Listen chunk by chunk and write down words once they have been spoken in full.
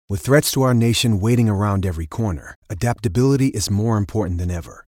With threats to our nation waiting around every corner, adaptability is more important than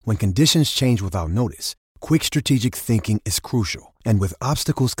ever. When conditions change without notice, quick strategic thinking is crucial. And with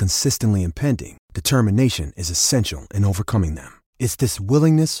obstacles consistently impending, determination is essential in overcoming them. It's this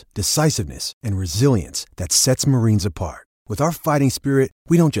willingness, decisiveness, and resilience that sets Marines apart. With our fighting spirit,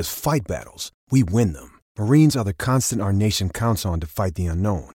 we don't just fight battles, we win them. Marines are the constant our nation counts on to fight the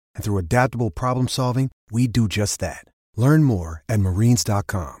unknown. And through adaptable problem solving, we do just that. Learn more at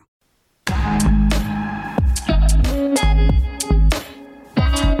marines.com.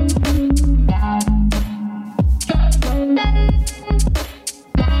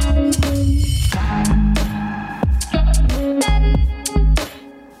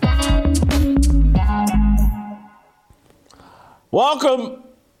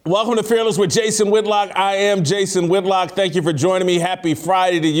 Welcome to Fearless with Jason Whitlock. I am Jason Whitlock. Thank you for joining me. Happy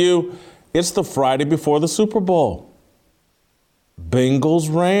Friday to you. It's the Friday before the Super Bowl.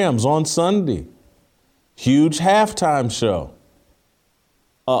 Bengals Rams on Sunday. Huge halftime show.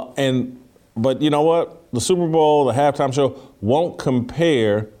 But you know what? The Super Bowl, the halftime show won't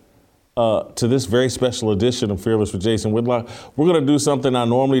compare to this very special edition of Fearless with Jason Whitlock. We're going to do something I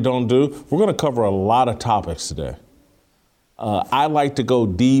normally don't do. We're going to cover a lot of topics today. I like to go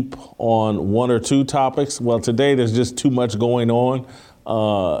deep on one or two topics. Well, today there's just too much going on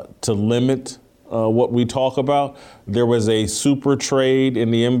to limit what we talk about. There was a super trade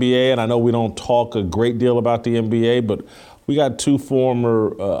in the NBA, and I know we don't talk a great deal about the NBA, but we got two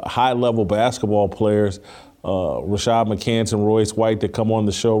former high-level basketball players, Rashad McCants and Royce White, that come on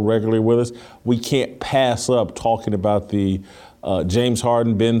the show regularly with us. We can't pass up talking about the James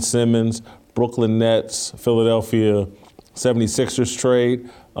Harden, Ben Simmons, Brooklyn Nets, Philadelphia 76ers trade.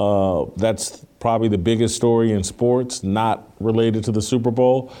 That's probably the biggest story in sports, not related to the Super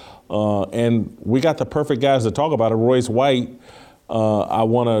Bowl. And we got the perfect guys to talk about it. Royce White, I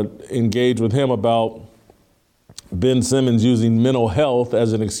want to engage with him about Ben Simmons using mental health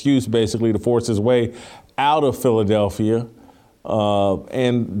as an excuse, basically, to force his way out of Philadelphia.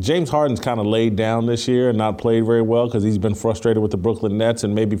 And James Harden's kind of laid down this year and not played very well because he's been frustrated with the Brooklyn Nets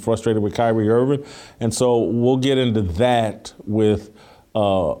and maybe frustrated with Kyrie Irving. And so we'll get into that with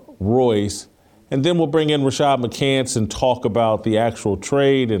Royce. And then we'll bring in Rashad McCants and talk about the actual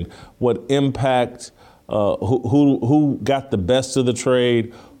trade and what impact, who got the best of the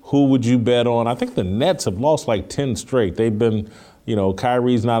trade, who would you bet on. I think the Nets have lost like 10 straight. They've been,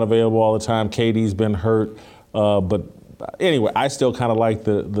 Kyrie's not available all the time. KD's been hurt. But anyway, I still kind of like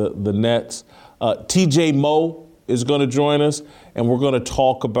the Nets. TJ Moe is going to join us, and we're going to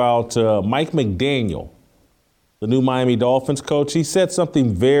talk about Mike McDaniel, the new Miami Dolphins coach. He said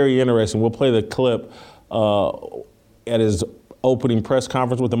something very interesting. We'll play the clip at his opening press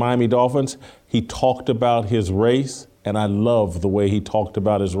conference with the Miami Dolphins. He talked about his race, and I love the way he talked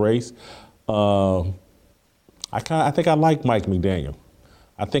about his race. I think I like Mike McDaniel.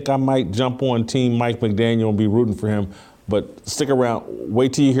 I think I might jump on team Mike McDaniel and be rooting for him. But stick around.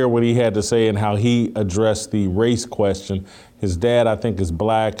 Wait till you hear what he had to say and how he addressed the race question. His dad, I think, is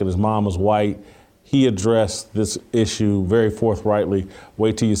black and his mom is white. He addressed this issue very forthrightly.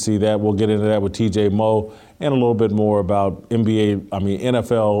 Wait till you see that. We'll get into that with TJ Moe and a little bit more about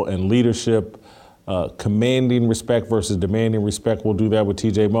NFL and leadership, commanding respect versus demanding respect. We'll do that with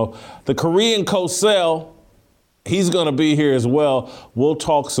TJ Moe. The Korean Cosell, he's going to be here as well. We'll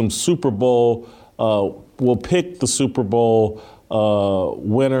talk some Super Bowl. We'll pick the Super Bowl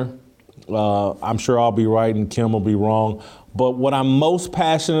winner. I'm sure I'll be right and Kim will be wrong. But what I'm most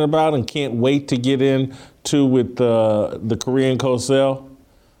passionate about and can't wait to get into with the Korean Cosell,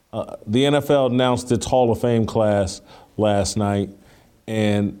 the NFL announced its Hall of Fame class last night,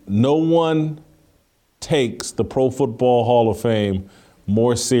 and no one takes the Pro Football Hall of Fame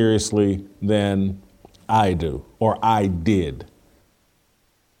more seriously than I do, or I did.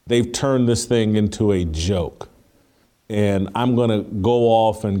 They've turned this thing into a joke. And I'm going to go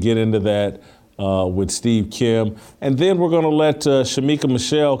off and get into that with Steve Kim. And then we're going to let Shamika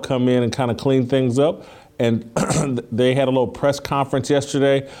Michelle come in and kind of clean things up. And they had a little press conference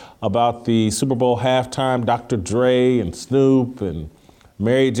yesterday about the Super Bowl halftime. Dr. Dre and Snoop and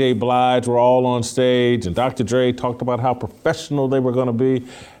Mary J. Blige were all on stage. And Dr. Dre talked about how professional they were going to be.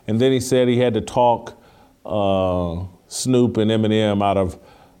 And then he said he had to talk Snoop and Eminem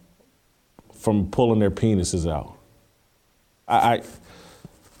from pulling their penises out.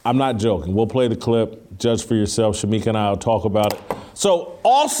 I'm not joking. We'll play the clip. Judge for yourself. Shamika and I will talk about it. So,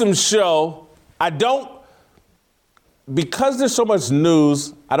 awesome show. Because there's so much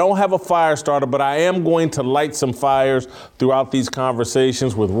news, I don't have a fire starter, but I am going to light some fires throughout these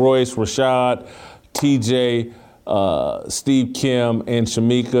conversations with Royce, Rashad, TJ, Steve Kim and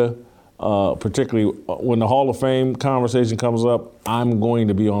Shamika, particularly when the Hall of Fame conversation comes up, I'm going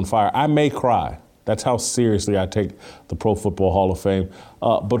to be on fire. I may cry. That's how seriously I take the Pro Football Hall of Fame.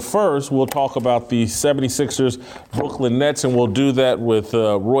 But first, we'll talk about the 76ers Brooklyn Nets, and we'll do that with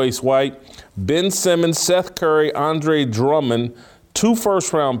Royce White, Ben Simmons, Seth Curry, Andre Drummond, 2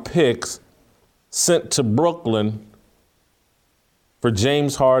 first-round picks sent to Brooklyn for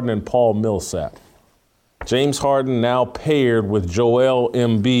James Harden and Paul Millsap. James Harden now paired with Joel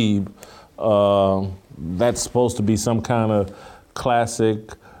Embiid. That's supposed to be some kind of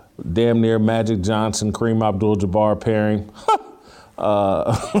classic, damn near Magic Johnson, Kareem Abdul-Jabbar pairing.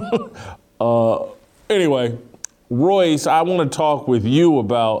 Anyway, Royce, I want to talk with you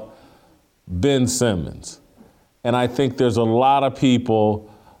about Ben Simmons. And I think there's a lot of people,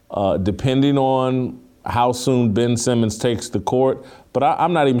 depending on how soon Ben Simmons takes the court, but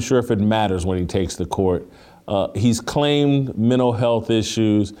I'm not even sure if it matters when he takes the court. He's claimed mental health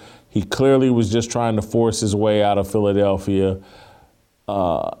issues. He clearly was just trying to force his way out of Philadelphia.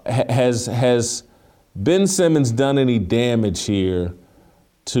 Has Ben Simmons done any damage here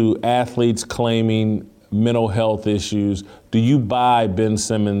to athletes claiming mental health issues? Do you buy Ben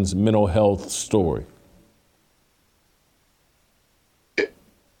Simmons' mental health story?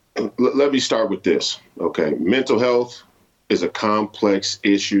 Let me start with this. Okay. Mental health is a complex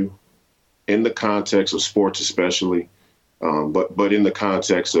issue in the context of sports, especially, but in the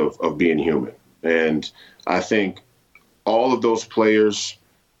context of being human. And I think all of those players,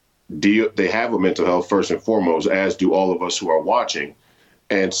 they have a mental health first and foremost, as do all of us who are watching.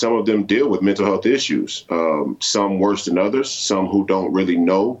 And some of them deal with mental health issues, some worse than others, some who don't really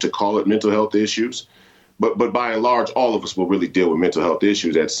know to call it mental health issues. But by and large, all of us will really deal with mental health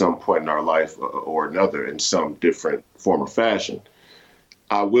issues at some point in our life or another in some different form or fashion.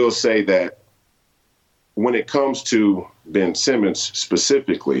 I will say that when it comes to Ben Simmons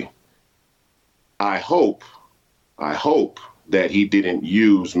specifically, I hope that he didn't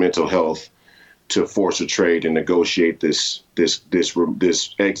use mental health to force a trade and negotiate this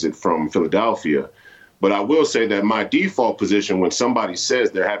exit from Philadelphia. But I will say that my default position when somebody says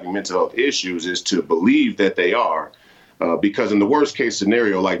they're having mental health issues is to believe that they are, because in the worst case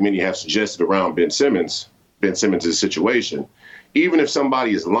scenario, like many have suggested around Ben Simmons' situation, even if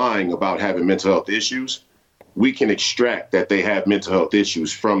somebody is lying about having mental health issues, we can extract that they have mental health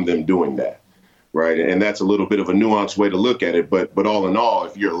issues from them doing that, right? And that's a little bit of a nuanced way to look at it. But all in all,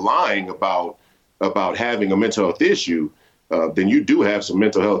 if you're lying about having a mental health issue, then you do have some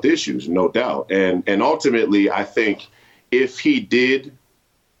mental health issues, no doubt. And ultimately, I think if he did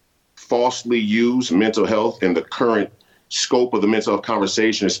falsely use mental health in the current scope of the mental health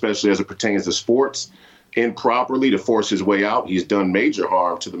conversation, especially as it pertains to sports, improperly to force his way out, he's done major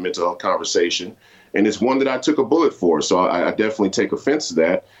harm to the mental health conversation. And it's one that I took a bullet for. So I definitely take offense to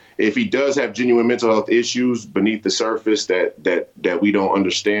that. If he does have genuine mental health issues beneath the surface that we don't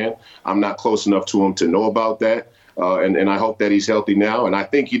understand, I'm not close enough to him to know about that. And I hope that he's healthy now. And I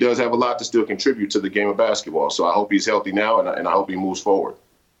think he does have a lot to still contribute to the game of basketball. So I hope he's healthy now, and I hope he moves forward.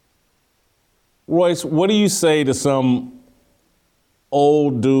 Royce, what do you say to some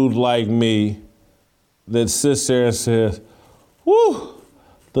old dude like me that sits there and says, whew,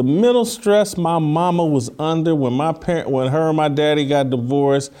 the mental stress my mama was under when her and my daddy got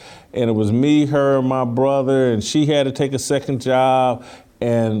divorced, and it was me, her, and my brother, and she had to take a second job,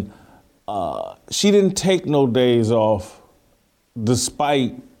 and she didn't take no days off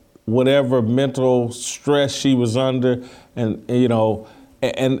despite whatever mental stress she was under. And you know,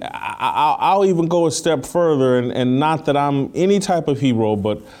 and I'll even go a step further, and not that I'm any type of hero,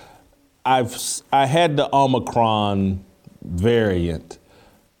 but I had the Omicron variant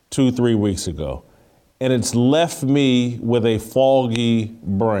 2-3 weeks ago, and it's left me with a foggy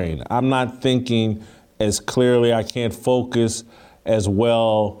brain. I'm not thinking as clearly. I can't focus as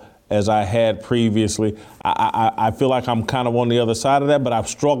well as I had previously. I feel like I'm kind of on the other side of that, but I've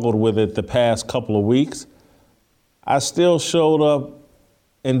struggled with it the past couple of weeks. I still showed up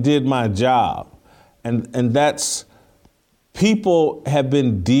and did my job. And that's, people have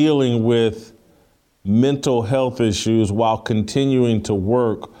been dealing with mental health issues while continuing to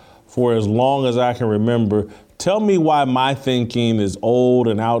work for as long as I can remember. Tell me why my thinking is old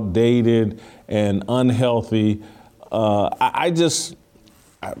and outdated and unhealthy. I just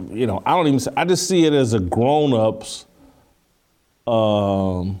see it as a grown-up's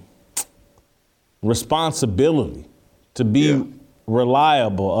responsibility to be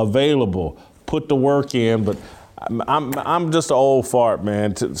reliable, available, put the work in. But I'm just an old fart,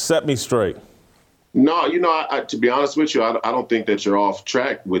 man. To set me straight. No, to be honest with you, I don't think that you're off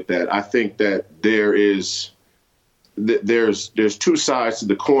track with that. I think that there is there's two sides to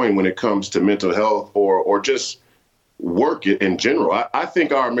the coin when it comes to mental health or just work in general. I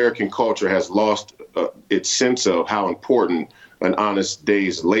think our American culture has lost its sense of how important an honest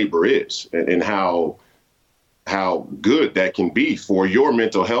day's labor is and how good that can be for your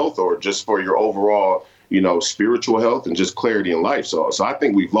mental health or just for your overall, spiritual health and just clarity in life. So I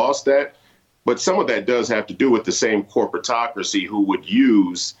think we've lost that. But some of that does have to do with the same corporatocracy who would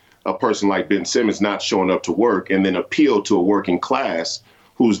use a person like Ben Simmons not showing up to work and then appeal to a working class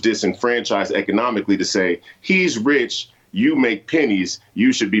who's disenfranchised economically to say, he's rich, you make pennies,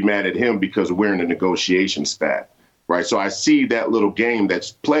 you should be mad at him because we're in a negotiation spat, right? So I see that little game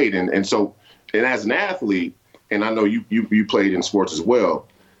that's played. And as an athlete, and I know you played in sports as well,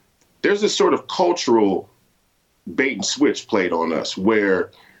 there's this sort of cultural bait and switch played on us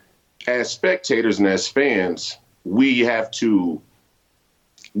where as spectators and as fans, we have to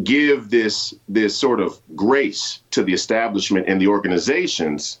give this sort of grace to the establishment and the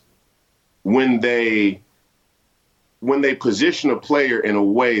organizations when they position a player in a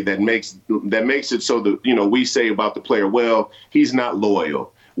way that makes it so that, we say about the player, well, he's not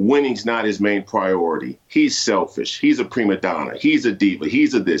loyal. Winning's not his main priority. He's selfish. He's a prima donna. He's a diva.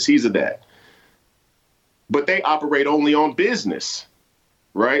 He's a this. He's a that. But they operate only on business,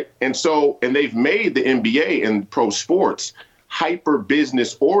 right? And they've made the NBA and pro sports hyper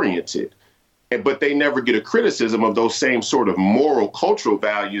business oriented, but they never get a criticism of those same sort of moral cultural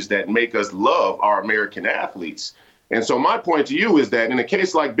values that make us love our American athletes. And so my point to you is that in a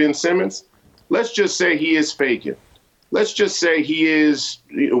case like Ben Simmons, let's just say he is faking. Let's just say he is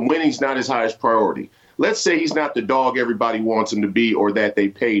winning's not his highest priority. Let's say he's not the dog everybody wants him to be or that they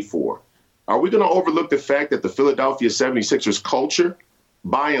paid for. Are we going to overlook the fact that the Philadelphia 76ers culture,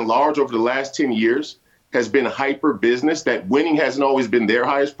 by and large over the last 10 years, has been hyper business, that winning hasn't always been their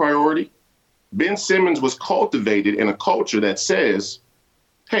highest priority? Ben Simmons was cultivated in a culture that says,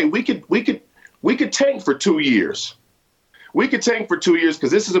 hey, we could tank for 2 years. We could tank for 2 years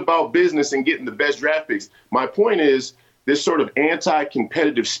because this is about business and getting the best draft picks. My point is this sort of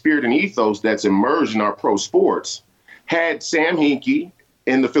anti-competitive spirit and ethos that's emerged in our pro sports had Sam Hinkie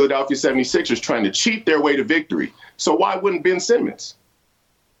and the Philadelphia 76ers trying to cheat their way to victory. So why wouldn't Ben Simmons?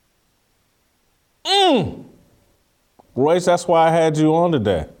 Royce, that's why I had you on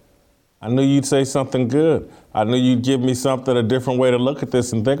today. I knew you'd say something good. I knew you'd give me something, a different way to look at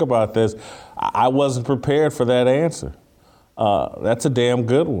this and think about this. I wasn't prepared for that answer. That's a damn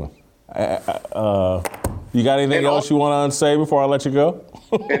good one. You got anything else you want to say before I let you go?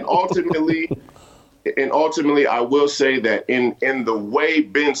 And ultimately, I will say that in the way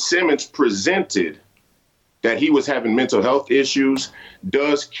Ben Simmons presented that he was having mental health issues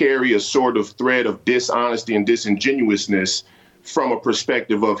does carry a sort of thread of dishonesty and disingenuousness from a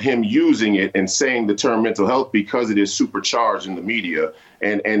perspective of him using it and saying the term mental health because it is supercharged in the media.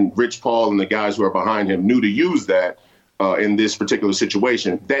 And Rich Paul and the guys who are behind him knew to use that in this particular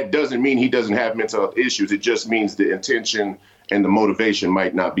situation. That doesn't mean he doesn't have mental health issues. It just means the intention and the motivation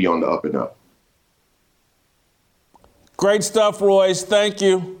might not be on the up and up. Great stuff, Royce. Thank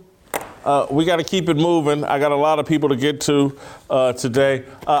you. We got to keep it moving. I got a lot of people to get to today.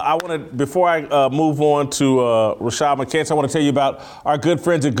 I want to, before I move on to Rashad McCants, I want to tell you about our good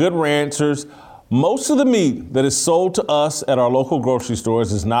friends at Good Ranchers. Most of the meat that is sold to us at our local grocery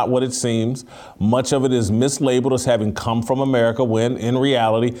stores is not what it seems. Much of it is mislabeled as having come from America when, in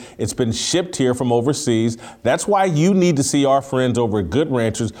reality, it's been shipped here from overseas. That's why you need to see our friends over at Good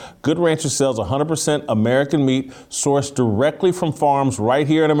Ranchers. Good Ranchers sells 100% American meat sourced directly from farms right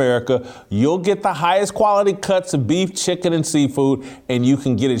here in America. You'll get the highest quality cuts of beef, chicken, and seafood, and you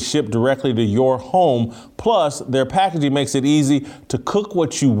can get it shipped directly to your home. Plus, their packaging makes it easy to cook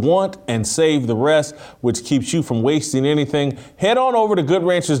what you want and save the rest, which keeps you from wasting anything. Head on over to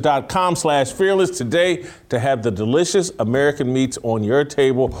goodranchers.com/fearless today to have the delicious American meats on your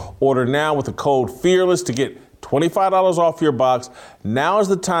table. Order now with the code FEARLESS to get $25 off your box. Now is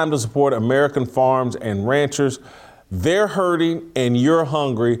the time to support American farms and ranchers. They're hurting and you're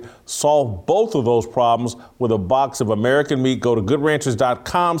hungry. Solve both of those problems with a box of American meat. Go to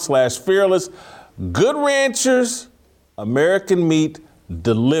goodranchers.com/fearless. Good Ranchers, American meat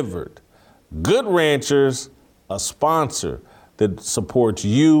delivered. Good Ranchers, a sponsor that supports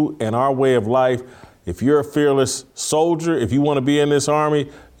you and our way of life. If you're a fearless soldier, if you want to be in this army,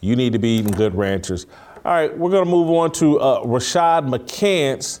 you need to be eating Good Ranchers. All right, we're going to move on to Rashad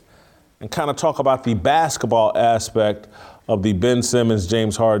McCants and kind of talk about the basketball aspect of the Ben Simmons,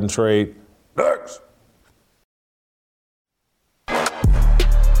 James Harden trade. Next.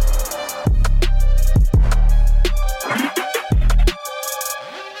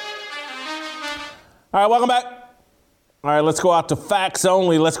 All right, welcome back. All right, let's go out to facts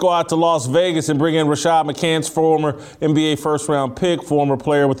only. Let's go out to Las Vegas and bring in Rashad McCants, former NBA first-round pick, former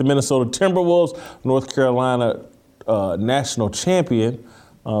player with the Minnesota Timberwolves, North Carolina national champion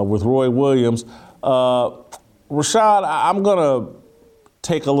with Roy Williams. Rashad, I'm going to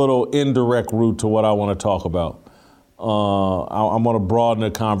take a little indirect route to what I want to talk about. I'm going to broaden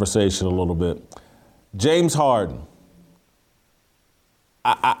the conversation a little bit. James Harden.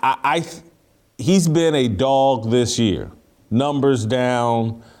 He's been a dog this year. Numbers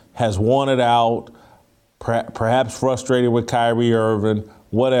down, has won it out, perhaps frustrated with Kyrie Irving,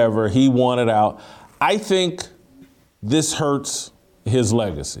 whatever. He won it out. I think this hurts his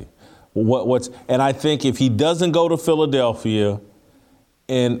legacy. And I think if he doesn't go to Philadelphia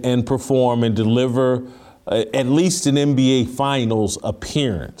and perform and deliver at least an NBA Finals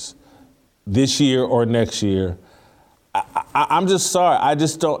appearance this year or next year, I'm just sorry. I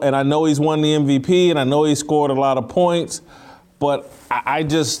just don't, and I know he's won the MVP, and I know he scored a lot of points, but I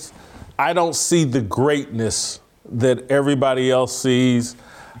don't see the greatness that everybody else sees.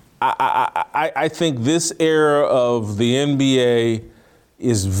 I think this era of the NBA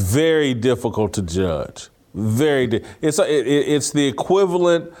is very difficult to judge. It's the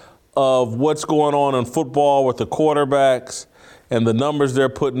equivalent of what's going on in football with the quarterbacks and the numbers they're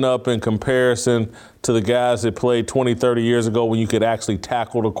putting up in comparison to the guys that played 20, 30 years ago when you could actually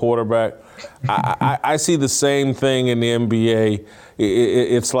tackle the quarterback. I see the same thing in the NBA.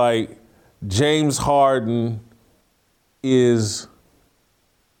 It's like James Harden is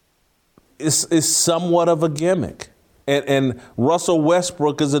somewhat of a gimmick. And Russell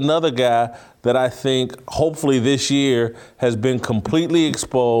Westbrook is another guy that I think hopefully this year has been completely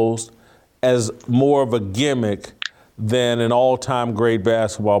exposed as more of a gimmick than an all-time great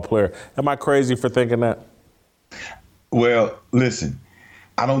basketball player. Am I crazy for thinking that? Well, listen,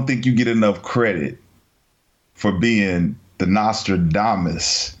 I don't think you get enough credit for being the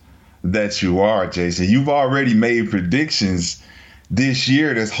Nostradamus that you are, Jason. You've already made predictions this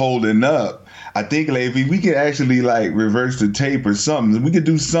year that's holding up. I think, Levi, we could actually reverse the tape or something. We could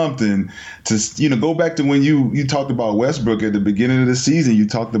do something to, go back to when you talked about Westbrook at the beginning of the season. You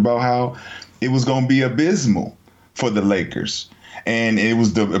talked about how it was going to be abysmal for the Lakers. And it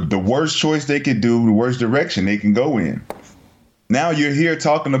was the worst choice they could do, the worst direction they can go in. Now you're here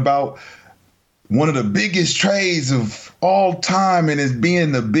talking about one of the biggest trades of all time, and it's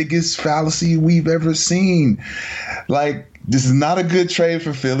being the biggest fallacy we've ever seen. This is not a good trade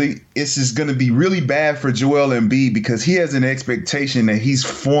for Philly. It's just going to be really bad for Joel Embiid because he has an expectation that he's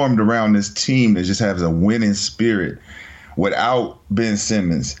formed around this team that just has a winning spirit without Ben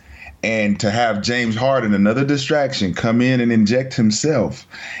Simmons. And to have James Harden, another distraction, come in and inject himself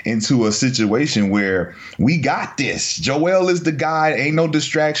into a situation where we got this. Joel is the guy. Ain't no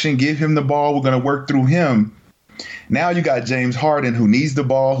distraction. Give him the ball. We're going to work through him. Now you got James Harden, who needs the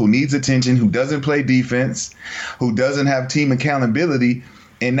ball, who needs attention, who doesn't play defense, who doesn't have team accountability.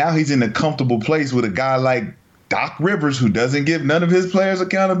 And now he's in a comfortable place with a guy like Doc Rivers, who doesn't give none of his players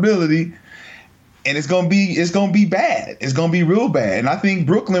accountability. And it's gonna be bad. It's gonna be real bad. And I think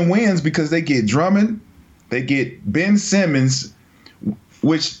Brooklyn wins because they get Drummond, they get Ben Simmons,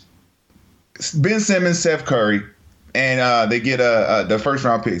 Seth Curry, and they get the first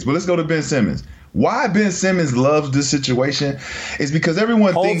round picks. But let's go to Ben Simmons. Why Ben Simmons loves this situation is because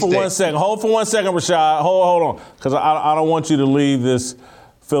everyone thinks that. Hold for 1 second, Rashad. Hold on, because I don't want you to leave this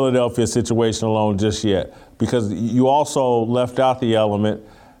Philadelphia situation alone just yet, because you also left out the element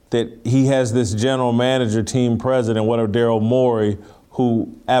that he has this general manager, team president, Daryl Morey,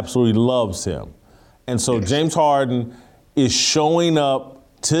 who absolutely loves him. And so yes. James Harden is showing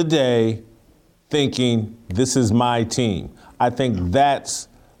up today thinking, this is my team. I think that's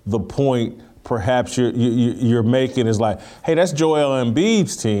the point perhaps you're making is hey, that's Joel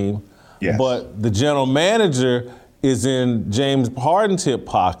Embiid's team, yes. But the general manager is in James Harden's hip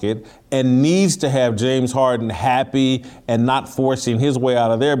pocket and needs to have James Harden happy and not forcing his way out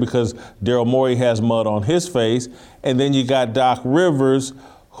of there because Daryl Morey has mud on his face. And then you got Doc Rivers,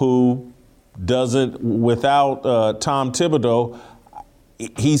 who doesn't, without Tom Thibodeau,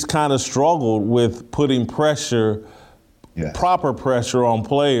 he's kind of struggled with putting pressure, yes. Proper pressure on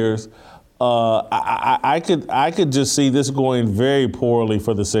players. I could just see this going very poorly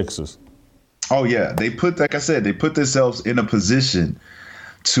for the Sixers. Oh, yeah. They put themselves in a position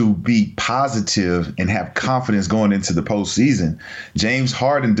to be positive and have confidence going into the postseason. James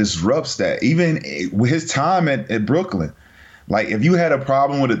Harden disrupts that. Even with his time at Brooklyn, if you had a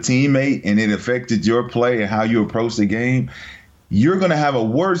problem with a teammate and it affected your play and how you approach the game, you're going to have a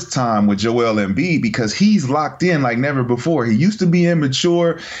worse time with Joel Embiid because he's locked in like never before. He used to be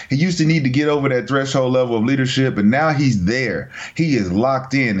immature. He used to need to get over that threshold level of leadership, and now he's there. He is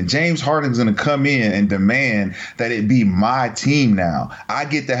locked in. And James Harden's going to come in and demand that it be my team now. I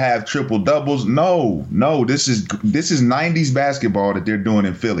get to have triple doubles. No, this is 90s basketball that they're doing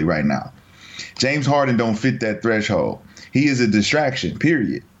in Philly right now. James Harden don't fit that threshold. He is a distraction,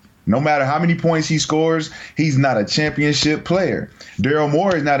 period. No matter how many points he scores, he's not a championship player. Daryl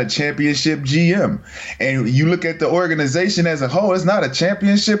Morey is not a championship GM. And you look at the organization as a whole, it's not a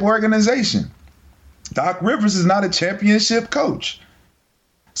championship organization. Doc Rivers is not a championship coach.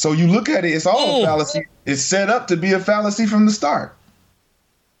 So you look at it, it's all a fallacy. It's set up to be a fallacy from the start.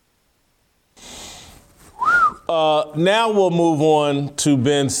 Now we'll move on to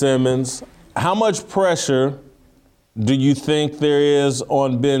Ben Simmons. How much pressure do you think there is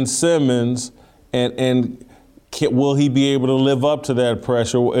on Ben Simmons, and will he be able to live up to that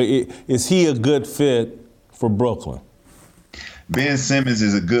pressure? Is he a good fit for Brooklyn? Ben Simmons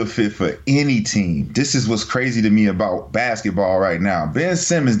is a good fit for any team. This is what's crazy to me about basketball right now. Ben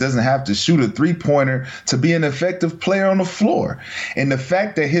Simmons doesn't have to shoot a three-pointer to be an effective player on the floor. And the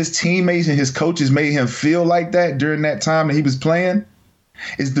fact that his teammates and his coaches made him feel like that during that time that he was playing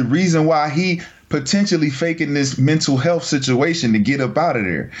is the reason why he potentially faking this mental health situation to get up out of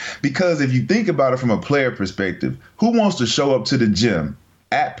there. Because if you think about it from a player perspective, who wants to show up to the gym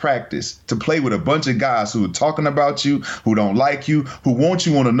at practice to play with a bunch of guys who are talking about you, who don't like you, who want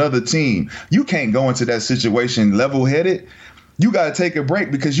you on another team? You can't go into that situation level-headed. You got to take a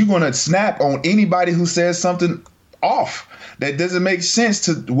break because you're going to snap on anybody who says something off that doesn't make sense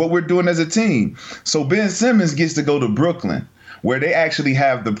to what we're doing as a team. So Ben Simmons gets to go to Brooklyn, where they actually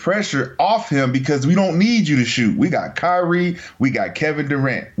have the pressure off him because we don't need you to shoot. We got Kyrie, we got Kevin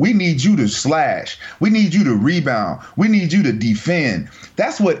Durant. We need you to slash. We need you to rebound. We need you to defend.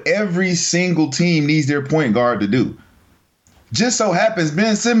 That's what every single team needs their point guard to do. Just so happens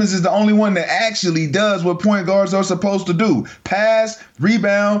Ben Simmons is the only one that actually does what point guards are supposed to do: pass,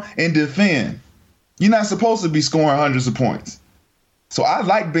 rebound, and defend. You're not supposed to be scoring hundreds of points. So I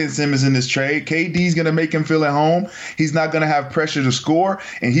like Ben Simmons in this trade. KD's going to make him feel at home. He's not going to have pressure to score,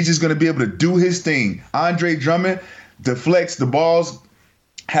 and he's just going to be able to do his thing. Andre Drummond deflects the balls,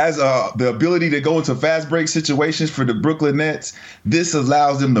 has the ability to go into fast break situations for the Brooklyn Nets. This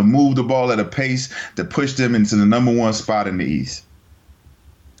allows them to move the ball at a pace to push them into the number one spot in the East.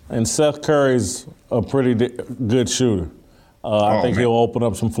 And Seth Curry's a pretty good shooter. I think he'll open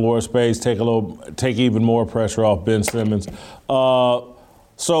up some floor space, take even more pressure off Ben Simmons.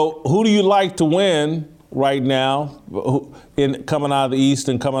 So who do you like to win right now in coming out of the East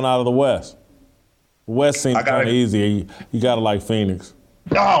and coming out of the West? West seems kind of easy. You got to like Phoenix.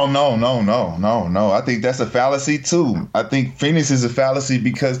 Oh, no. I think that's a fallacy, too. I think Phoenix is a fallacy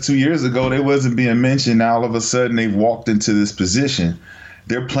because 2 years ago they wasn't being mentioned. Now all of a sudden they've walked into this position.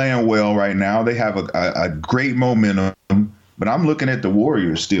 They're playing well right now. They have a great momentum. But I'm looking at the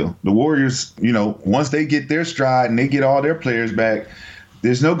Warriors still. The Warriors, once they get their stride and they get all their players back,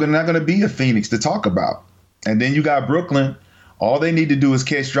 there's not going to be a Phoenix to talk about. And then you got Brooklyn. All they need to do is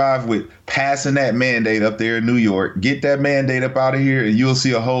catch drive with passing that mandate up there in New York. Get that mandate up out of here, and you'll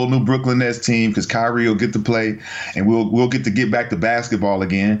see a whole new Brooklyn Nets team because Kyrie will get to play, and we'll get back to basketball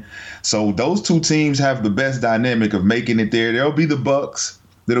again. So those two teams have the best dynamic of making it there. There'll be the Bucks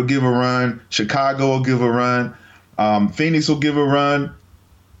that'll give a run. Chicago will give a run. Phoenix will give a run.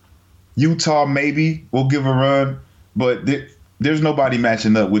 Utah maybe will give a run. But there's nobody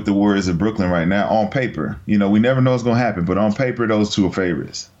matching up with the Warriors of Brooklyn right now on paper. We never know what's going to happen. But on paper, those two are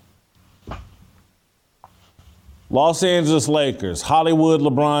favorites. Los Angeles Lakers, Hollywood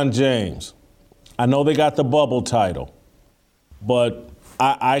LeBron James. I know they got the bubble title, but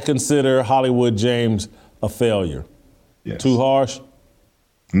I consider Hollywood James a failure. Yes. Too harsh?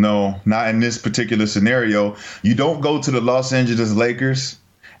 No, not in this particular scenario. You don't go to the Los Angeles Lakers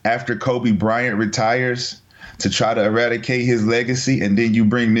after Kobe Bryant retires to try to eradicate his legacy, and then you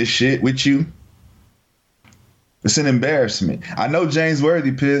bring this shit with you. It's an embarrassment. I know James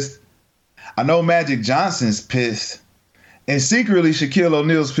Worthy pissed. I know Magic Johnson's pissed. And secretly Shaquille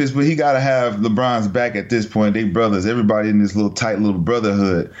O'Neal's pissed, but he got to have LeBron's back at this point. They brothers. Everybody in this little tight little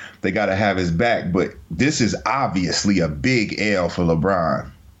brotherhood, they got to have his back. But this is obviously a big L for LeBron.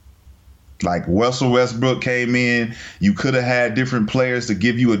 Like Russell Westbrook came in, you could have had different players to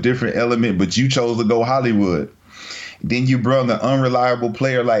give you a different element, but you chose to go Hollywood. Then you brought an unreliable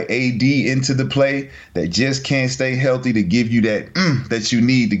player like AD into the play that just can't stay healthy to give you that you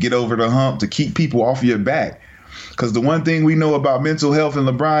need to get over the hump, to keep people off your back. Because the one thing we know about mental health in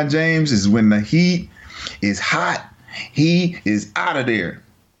LeBron James is when the heat is hot He is out of there.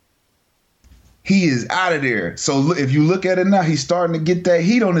 He is out of there. So if you look at it now, he's starting to get that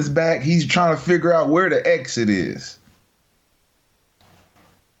heat on his back. He's trying to figure out where the exit is.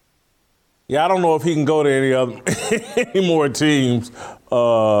 Yeah, I don't know if he can go to any more teams,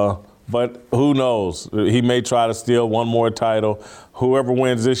 but who knows? He may try to steal one more title. Whoever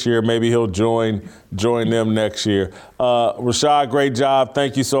wins this year, maybe he'll join them next year. Rashad, great job.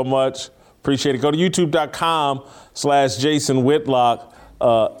 Thank you so much. Appreciate it. Go to youtube.com/Jason Whitlock.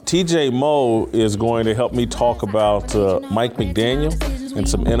 TJ Moe is going to help me talk about Mike McDaniel and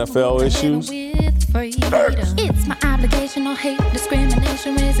some NFL issues. It's my obligation, no hate,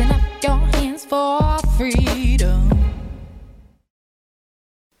 discrimination, raising up your hands for freedom.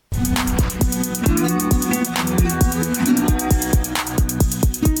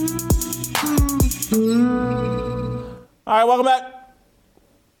 All right, welcome back.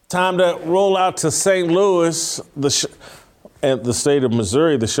 Time to roll out to St. Louis, and the state of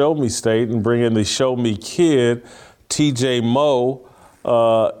Missouri, the Show Me State, and bring in the Show Me Kid, TJ Moe.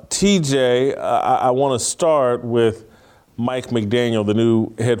 TJ, I want to start with Mike McDaniel, the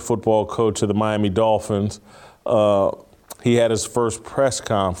new head football coach of the Miami Dolphins. He had his first press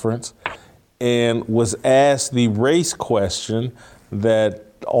conference and was asked the race question that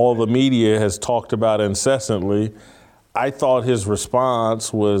all the media has talked about incessantly. I thought his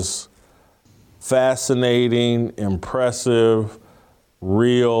response was fascinating, impressive,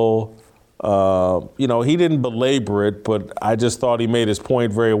 real. He didn't belabor it, but I just thought he made his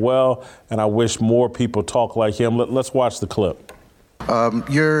point very well, and I wish more people talk like him. Let's watch the clip.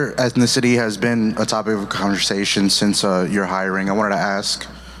 Your ethnicity has been a topic of conversation since your hiring. I wanted to ask,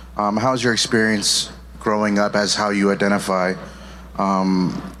 how's your experience growing up as how you identify?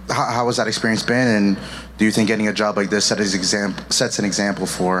 How has that experience been, and do you think getting a job like this sets an example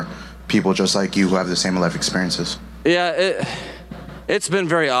for people just like you who have the same life experiences? Yeah, it's been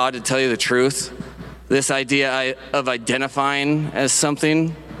very odd, to tell you the truth. This idea of identifying as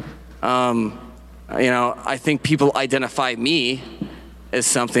something, I think people identify me as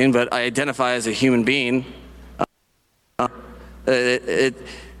something, but I identify as a human being. And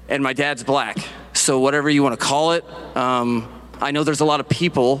my dad's black, so whatever you want to call it. I know there's a lot of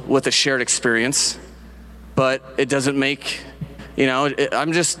people with a shared experience, but it doesn't make,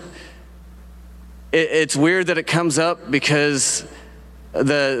 it's weird that it comes up because I've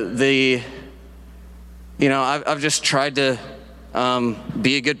just tried to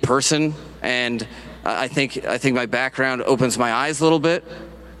be a good person, and I think my background opens my eyes a little bit.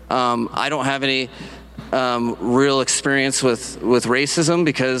 I don't have any real experience with racism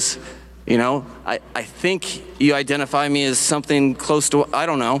because, I think you identify me as something close to, I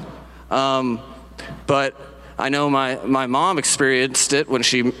don't know. But I know my mom experienced it when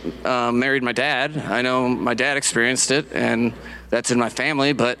she married my dad. I know my dad experienced it, and that's in my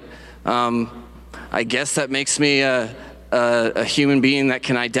family. But I guess that makes me a human being that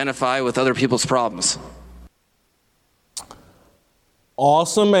can identify with other people's problems.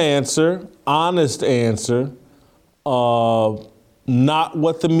 Awesome answer, honest answer. Not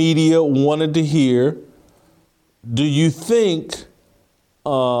what the media wanted to hear. Do you think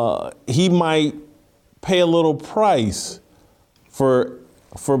he might pay a little price for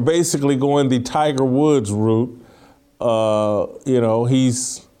basically going the Tiger Woods route?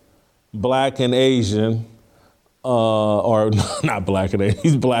 He's black and Asian, or not black and Asian.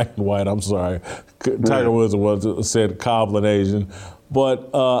 He's black and white. I'm sorry. Tiger Woods said cobbling Asian, but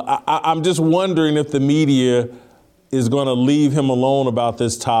I'm just wondering if the media is going to leave him alone about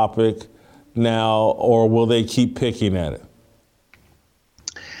this topic now, or will they keep picking at it?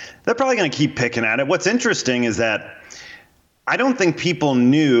 They're probably going to keep picking at it. What's interesting is that I don't think people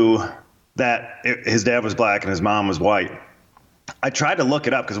knew that his dad was black and his mom was white. I tried to look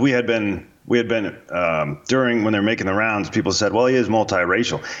it up because we had been during when they're making the rounds, people said, well, he is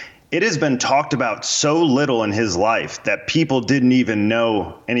multiracial. It has been talked about so little in his life that people didn't even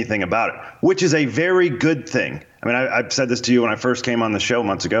know anything about it, which is a very good thing. I mean, I've said this to you when I first came on the show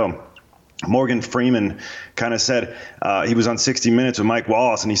months ago. Morgan Freeman kind of said, he was on 60 Minutes with Mike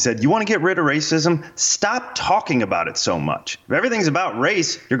Wallace, and he said, you want to get rid of racism? Stop talking about it so much. If everything's about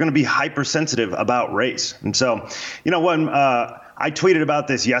race, you're going to be hypersensitive about race. And so, when I tweeted about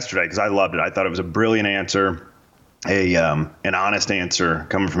this yesterday because I loved it. I thought it was a brilliant answer, an honest answer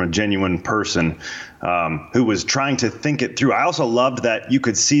coming from a genuine person who was trying to think it through. I also loved that you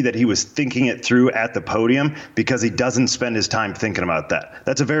could see that he was thinking it through at the podium because he doesn't spend his time thinking about that.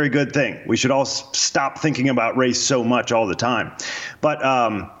 That's a very good thing. We should all stop thinking about race so much all the time. But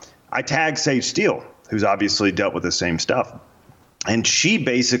I tagged Sage Steele, who's obviously dealt with the same stuff. And she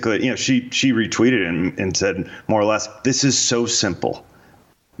basically, she retweeted and said more or less, this is so simple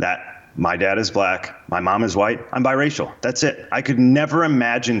that my dad is black, my mom is white, I'm biracial. That's it. I could never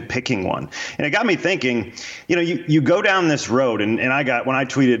imagine picking one. And it got me thinking, you go down this road and when I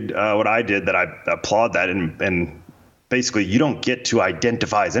tweeted what I did, that I applaud that. And basically you don't get to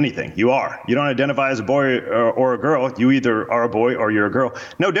identify as anything. You don't identify as a boy or a girl. You either are a boy or you're a girl.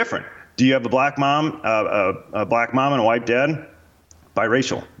 No different. Do you have a black mom, and a white dad?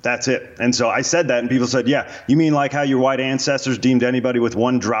 Biracial. That's it. And so I said that, and people said, yeah, you mean like how your white ancestors deemed anybody with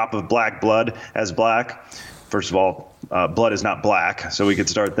one drop of black blood as black? First of all, blood is not black, so we could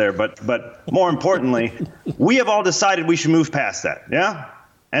start there. But more importantly, we have all decided we should move past that. Yeah.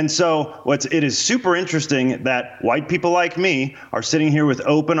 And so it is super interesting that white people like me are sitting here with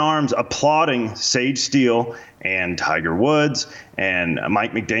open arms applauding Sage Steele and Tiger Woods and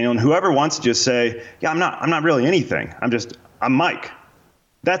Mike McDaniel and whoever wants to just say, yeah, I'm not really anything. I'm Mike.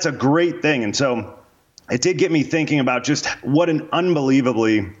 That's a great thing. And so it did get me thinking about just what an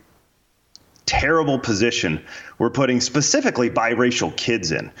unbelievably terrible position we're putting specifically biracial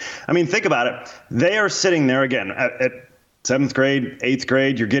kids in. I mean, think about it. They are sitting there again at 7th grade, 8th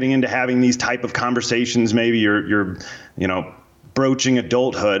grade. You're getting into having these type of conversations. Maybe you're broaching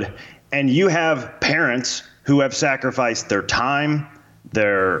adulthood, and you have parents who have sacrificed their time,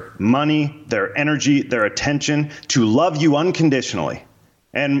 their money, their energy, their attention to love you unconditionally.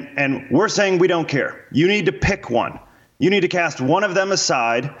 And we're saying we don't care. You need to pick one. You need to cast one of them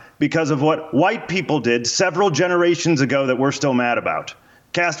aside because of what white people did several generations ago that we're still mad about.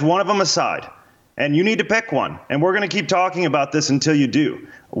 Cast one of them aside. And you need to pick one. And we're going to keep talking about this until you do.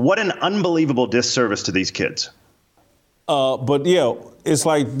 What an unbelievable disservice to these kids. But yeah, it's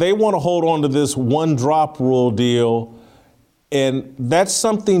like they want to hold on to this one drop rule deal. And that's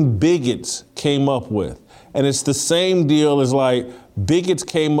something bigots came up with. And it's the same deal as like bigots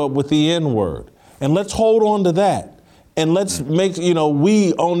came up with the N-word. And let's hold on to that. And let's make,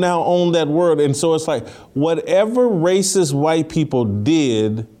 we now own that word. And so it's like whatever racist white people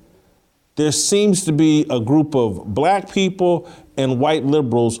did, there seems to be a group of black people and white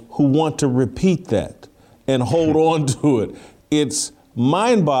liberals who want to repeat that and hold on to it. It's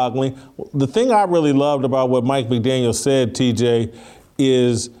mind-boggling. The thing I really loved about what Mike McDaniel said, TJ,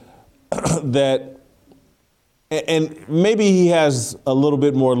 is that, and maybe he has a little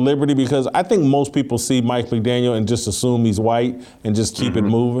bit more liberty because I think most people see Mike McDaniel and just assume he's white and just keep it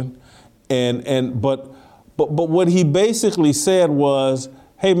moving. But what he basically said was,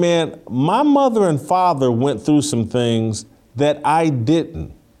 hey man, my mother and father went through some things that I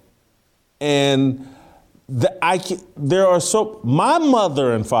didn't. And my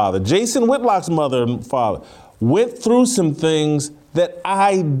mother and father, Jason Whitlock's mother and father, went through some things that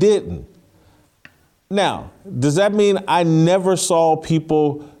I didn't. Now, does that mean I never saw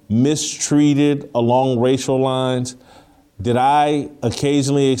people mistreated along racial lines? Did I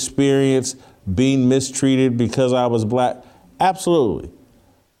occasionally experience being mistreated because I was black? Absolutely.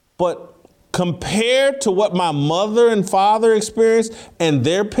 But compared to what my mother and father experienced and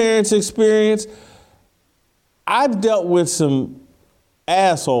their parents experienced, I've dealt with some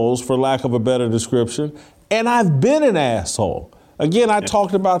assholes, for lack of a better description, and I've been an asshole. Again, I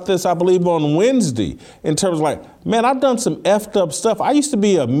talked about this, I believe, on Wednesday, in terms of like, man, I've done some effed up stuff. I used to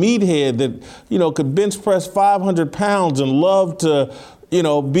be a meathead that, could bench press 500 pounds and love to,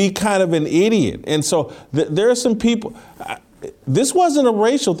 be kind of an idiot. And so there are some people, this wasn't a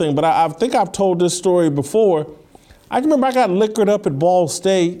racial thing, but I think I've told this story before. I remember I got liquored up at Ball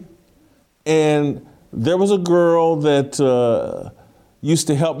State, and there was a girl that used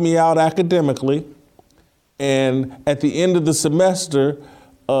to help me out academically. And at the end of the semester,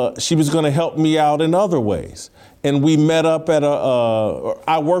 she was going to help me out in other ways. And we met up at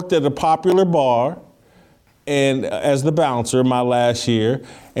I worked at a popular bar and as the bouncer my last year.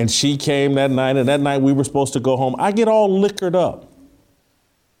 And she came that night, and that night we were supposed to go home. I get all liquored up.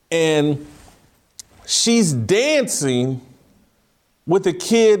 And she's dancing with a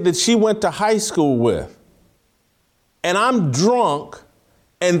kid that she went to high school with. And I'm drunk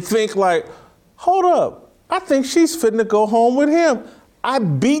and think like, hold up. I think she's fitting to go home with him. I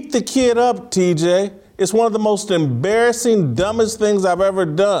beat the kid up, TJ. It's one of the most embarrassing, dumbest things I've ever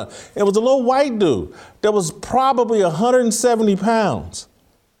done. It was a little white dude that was probably 170 pounds.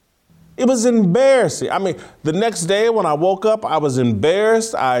 It was embarrassing. I mean, the next day when I woke up, I was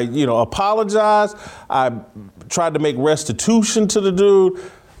embarrassed. I, apologized. I tried to make restitution to the dude.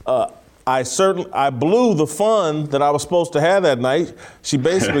 I blew the fun that I was supposed to have that night. She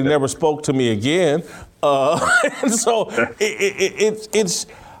basically never spoke to me again. And so it's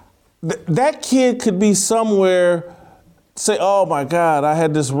that kid could be somewhere say, oh my God, I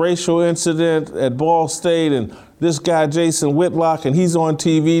had this racial incident at Ball State and this guy, Jason Whitlock, and he's on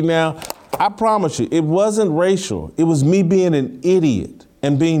TV now. I promise you, it wasn't racial. It was me being an idiot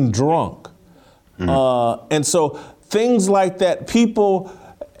and being drunk. And so things like that, people,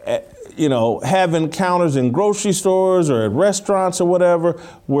 have encounters in grocery stores or at restaurants or whatever,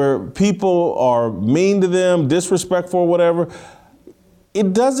 where people are mean to them, disrespectful or whatever.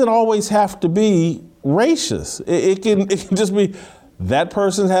 It doesn't always have to be racist. It can just be that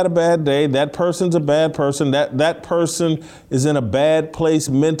person's had a bad day, that person's a bad person, that person is in a bad place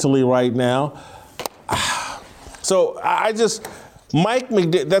mentally right now. So Mike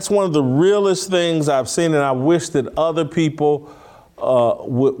McDaniel, that's one of the realest things I've seen, and I wish that other people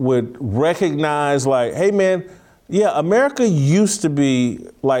would recognize, like, hey man, yeah, America used to be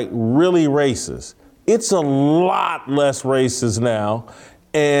like really racist. It's a lot less racist now,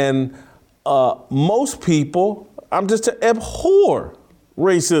 and most people, I'm just to abhor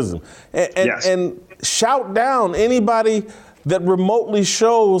racism and shout down anybody that remotely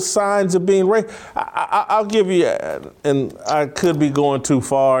shows signs of being racist. I'll give you, and I could be going too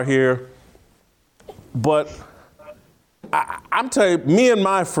far here, but I'm telling you, me and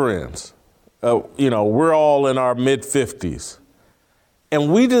my friends, we're all in our mid-50s,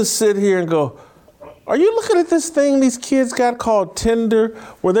 and we just sit here and go, are you looking at this thing these kids got called Tinder,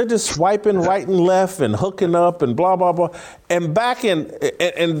 where they're just swiping right and left and hooking up and blah, blah, blah. And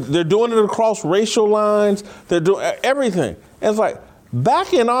and they're doing it across racial lines. They're doing everything. And it's like,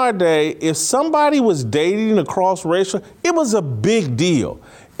 back in our day, if somebody was dating across racial, it was a big deal.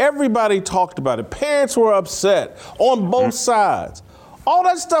 Everybody talked about it. Parents were upset on both sides. All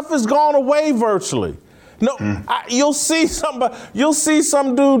that stuff has gone away virtually. No, you'll see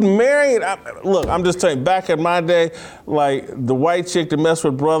some dude married. Look, I'm just telling you, back in my day, like the white chick that messed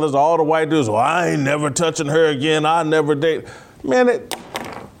with brothers, all the white dudes, well, I ain't never touching her again. I never date. Man,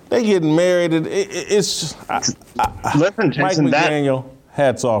 they getting married. It's just, listen, Jason, Mike McDaniel,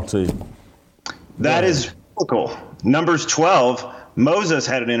 hats off to you. That is biblical. Numbers 12, Moses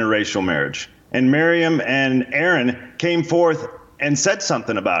had an interracial marriage, and Miriam and Aaron came forth and said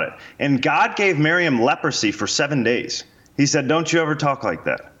something about it. And God gave Miriam leprosy for 7 days. He said, don't you ever talk like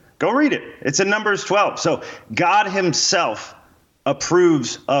that. Go read it. It's in Numbers 12. So God himself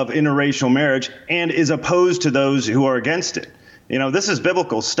approves of interracial marriage and is opposed to those who are against it. This is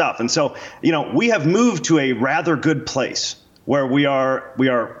biblical stuff. And so, we have moved to a rather good place where we are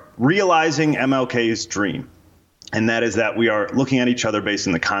realizing MLK's dream. And that is that we are looking at each other based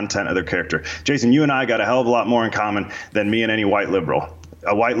on the content of their character. Jason, you and I got a hell of a lot more in common than me and any white liberal.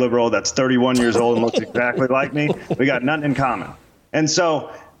 A white liberal that's 31 years old and looks exactly like me, we got nothing in common. And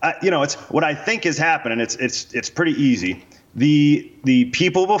so, it's what I think is happening. It's pretty easy. The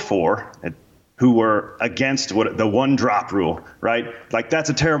people before who were against the one drop rule, right? Like, that's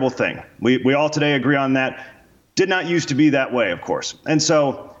a terrible thing. We all today agree on that. Did not used to be that way, of course. And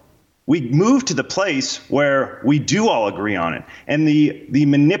so we moved to the place where we do all agree on it. And the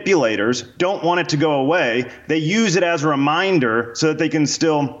manipulators don't want it to go away. They use it as a reminder so that they can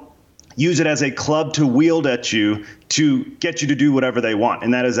still use it as a club to wield at you to get you to do whatever they want.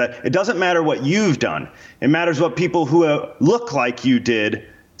 And that is that it doesn't matter what you've done. It matters what people who look like you did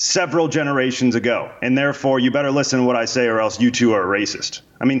several generations ago. And therefore, you better listen to what I say or else you too are a racist.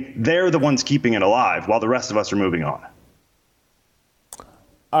 I mean, they're the ones keeping it alive while the rest of us are moving on.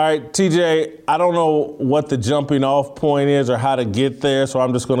 All right, TJ, I don't know what the jumping off point is or how to get there, so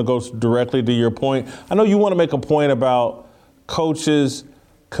I'm just going to go directly to your point. I know you want to make a point about coaches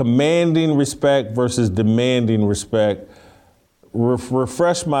commanding respect versus demanding respect.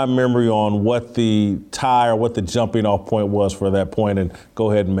 Refresh my memory on what the tie or what the jumping off point was for that point, and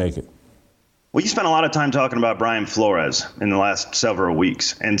go ahead and make it. Well, you spent a lot of time talking about Brian Flores in the last several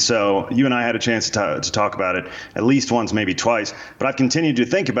weeks. And so you and I had a chance to talk about it at least once, maybe twice. But I've continued to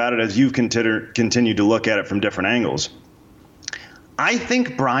think about it as you've continued to look at it from different angles. I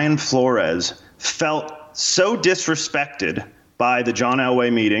think Brian Flores felt so disrespected by the John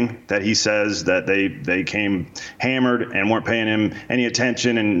Elway meeting that he says that they came hammered and weren't paying him any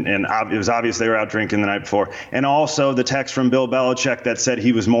attention. And it was obvious they were out drinking the night before. And also the text from Bill Belichick that said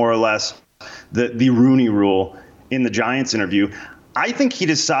he was more or less the Rooney Rule in the Giants interview. I think he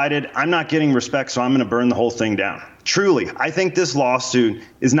decided, I'm not getting respect, so I'm going to burn the whole thing down. Truly, I think this lawsuit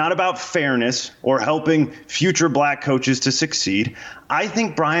is not about fairness or helping future black coaches to succeed. I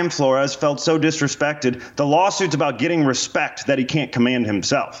think Brian Flores felt so disrespected. The lawsuit's about getting respect that he can't command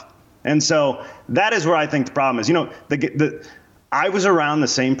himself. And so that is where I think the problem is. I was around the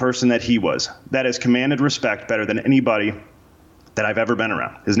same person that he was, that has commanded respect better than anybody that I've ever been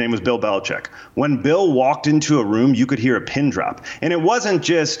around. His name was Bill Belichick. When Bill walked into a room, you could hear a pin drop. And it wasn't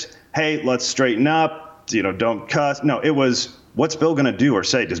just, hey, let's straighten up, don't cuss. No, it was, what's Bill going to do or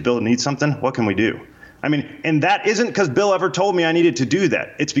say? Does Bill need something? What can we do? I mean, and that isn't because Bill ever told me I needed to do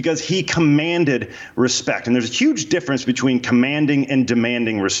that. It's because he commanded respect. And there's a huge difference between commanding and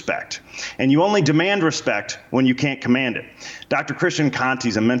demanding respect. And you only demand respect when you can't command it. Dr. Christian Conte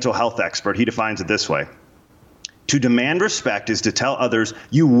is a mental health expert. He defines it this way. To demand respect is to tell others,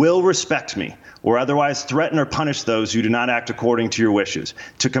 you will respect me, or otherwise threaten or punish those who do not act according to your wishes.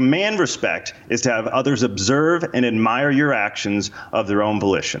 To command respect is to have others observe and admire your actions of their own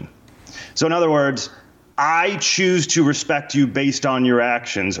volition. So in other words, I choose to respect you based on your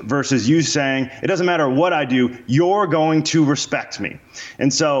actions versus you saying, it doesn't matter what I do, you're going to respect me.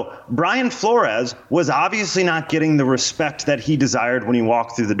 And so Brian Flores was obviously not getting the respect that he desired when he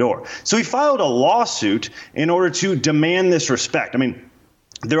walked through the door. So he filed a lawsuit in order to demand this respect. I mean,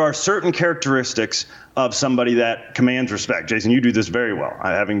 there are certain characteristics of somebody that commands respect. Jason, you do this very well,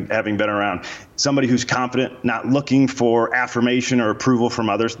 having been around. Somebody who's confident, not looking for affirmation or approval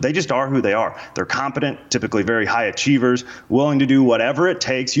from others. They just are who they are. They're competent, typically very high achievers, willing to do whatever it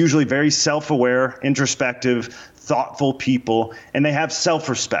takes, usually very self-aware, introspective, thoughtful people, and they have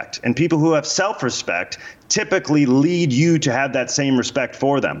self-respect. And people who have self-respect typically lead you to have that same respect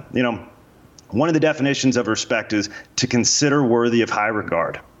for them. One of the definitions of respect is to consider worthy of high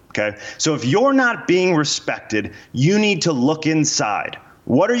regard. Okay. So if you're not being respected, you need to look inside.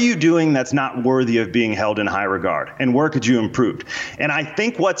 What are you doing that's not worthy of being held in high regard? And where could you improve? And I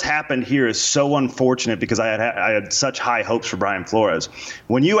think what's happened here is so unfortunate because I had such high hopes for Brian Flores.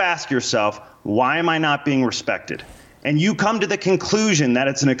 When you ask yourself, why am I not being respected? And you come to the conclusion that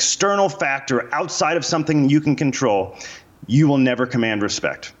it's an external factor outside of something you can control, you will never command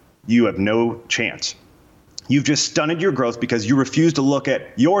respect. You have no chance. You've just stunted your growth because you refuse to look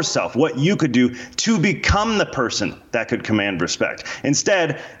at yourself, what you could do to become the person that could command respect.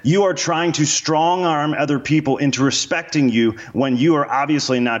 Instead, you are trying to strong arm other people into respecting you when you are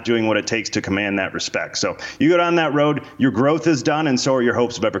obviously not doing what it takes to command that respect. So you go down that road, your growth is done, and so are your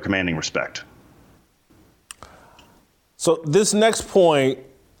hopes of ever commanding respect. So this next point,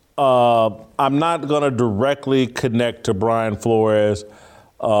 I'm not going to directly connect to Brian Flores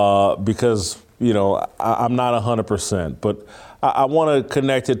because I'm not 100%, but I want to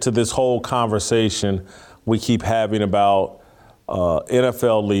connect it to this whole conversation we keep having about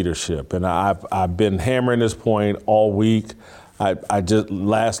NFL leadership. And I've been hammering this point all week.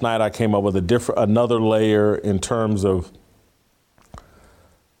 Last night I came up with another layer in terms of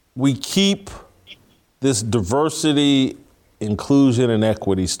we keep this diversity, inclusion, and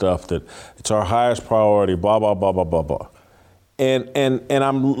equity stuff that it's our highest priority, blah, blah, blah, blah, blah, blah. And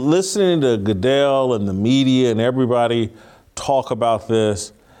I'm listening to Goodell and the media and everybody talk about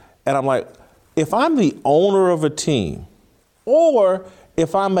this. And I'm like, if I'm the owner of a team or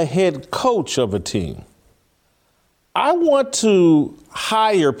if I'm a head coach of a team, I want to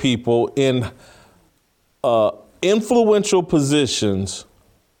hire people in influential positions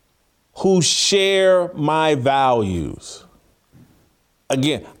who share my values.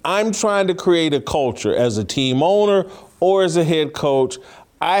 Again, I'm trying to create a culture as a team owner or as a head coach.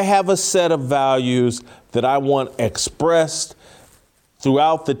 I have a set of values that I want expressed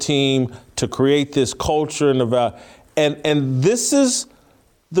throughout the team to create this culture and the value. And this is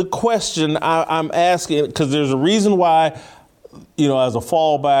the question I'm asking, because there's a reason why, as a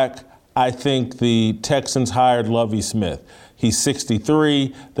fallback, I think the Texans hired Lovie Smith. He's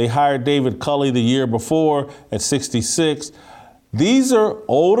 63. They hired David Culley the year before at 66. These are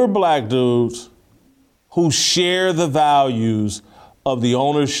older black dudes who share the values of the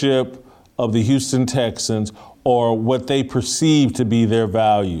ownership of the Houston Texans or what they perceive to be their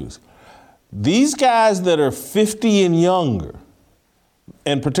values. These guys that are 50 and younger,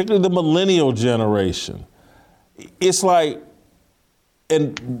 and particularly the millennial generation, it's like,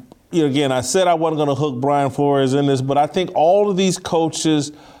 and again, I said I wasn't going to hook Brian Flores in this, but I think all of these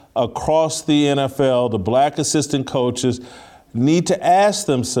coaches across the NFL, the black assistant coaches, need to ask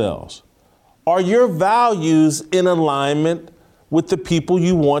themselves, are your values in alignment with the people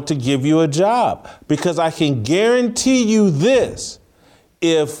you want to give you a job? Because I can guarantee you this,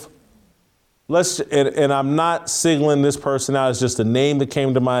 and I'm not singling this person out, it's just a name that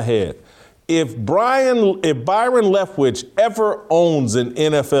came to my head. If Byron Leftwich ever owns an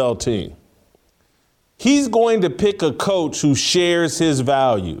NFL team, he's going to pick a coach who shares his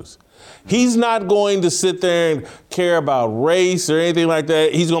values. He's not going to sit there and care about race or anything like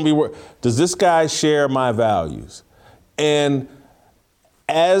that. He's going to be, does this guy share my values? And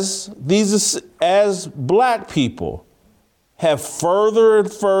as black people, have further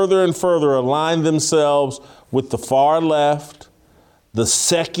and further and further aligned themselves with the far left, the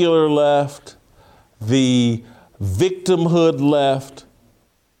secular left, the victimhood left?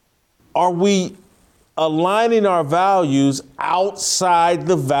 Are we aligning our values outside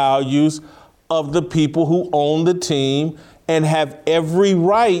the values of the people who own the team and have every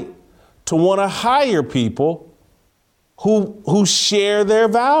right to want to hire people who share their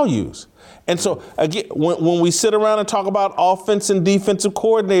values? And so, again, when we sit around and talk about offense and defensive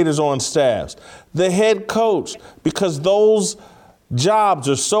coordinators on staffs, the head coach, because those jobs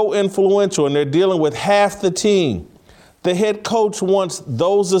are so influential and they're dealing with half the team, the head coach wants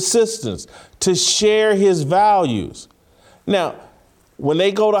those assistants to share his values. Now, when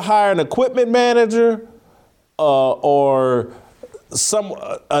they go to hire an equipment manager or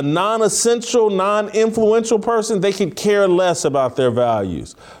a non-essential, non-influential person, they could care less about their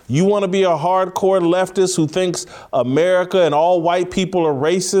values. You want to be a hardcore leftist who thinks America and all white people are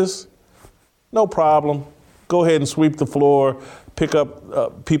racist? No problem. Go ahead and sweep the floor, pick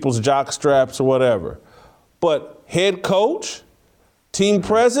up people's jock straps or whatever. But head coach, team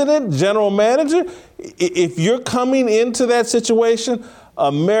president, general manager, if you're coming into that situation,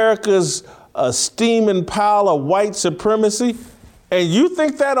 America's steaming pile of white supremacy, and you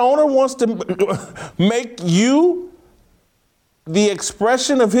think that owner wants to make you the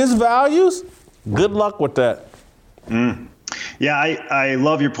expression of his values, good luck with that. Yeah, I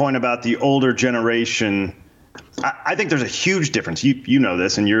love your point about the older generation. I think there's a huge difference. You know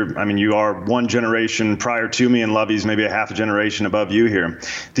this, and you are one generation prior to me, and Lovey's maybe a half a generation above you here.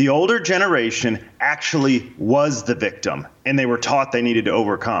 The older generation actually was the victim, and they were taught they needed to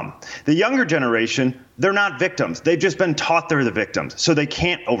overcome. The younger generation, they're not victims. They've just been taught they're the victims, so they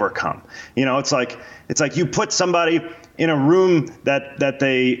can't overcome. You know, it's like you put somebody in a room that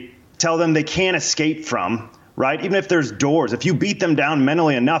they tell them they can't escape from, right? Even if there's doors, if you beat them down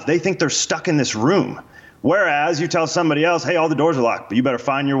mentally enough, they think they're stuck in this room. Whereas you tell somebody else, hey, all the doors are locked, but you better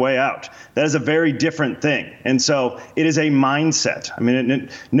find your way out. That is a very different thing. And so it is a mindset. I mean,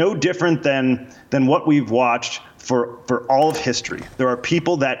 no different than what we've watched for all of history. There are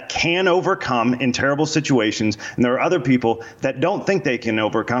people that can overcome in terrible situations, and there are other people that don't think they can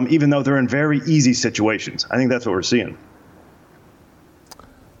overcome, even though they're in very easy situations. I think that's what we're seeing.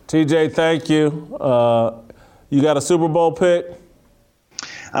 TJ, thank you. You got a Super Bowl pick?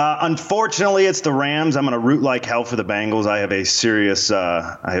 Unfortunately, it's the Rams. I'm going to root like hell for the Bengals. I have a serious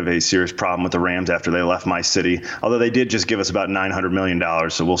problem with the Rams after they left my city. Although they did just give us about $900 million,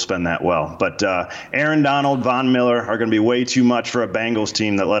 so we'll spend that well. But Aaron Donald, Von Miller are going to be way too much for a Bengals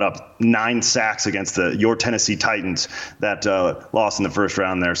team that let up 9 sacks against your Tennessee Titans that lost in the first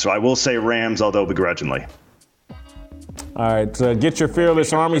round there. So I will say Rams, although begrudgingly. All right, get your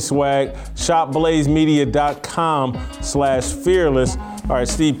Fearless Army swag, shopblazemedia.com/fearless. All right,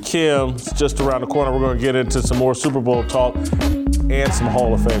 Steve Kim's just around the corner. We're going to get into some more Super Bowl talk and some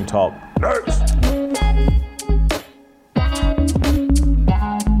Hall of Fame talk. Next.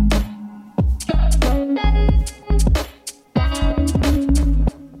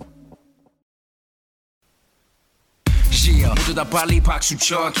 다 빨리 박수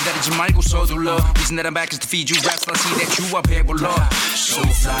쳐 기다리지 말고 서둘러 Reason that I'm back is to feed you raps I see that you are 배불러 So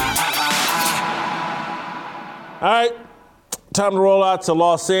fly All right, time to roll out to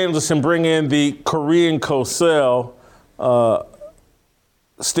Los Angeles and bring in the Korean Cosell.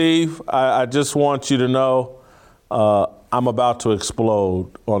 Steve, I just want you to know I'm about to explode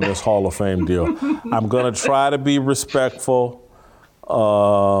on this Hall of Fame deal. I'm going to try to be respectful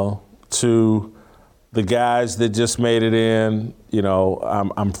to the guys that just made it in. You know,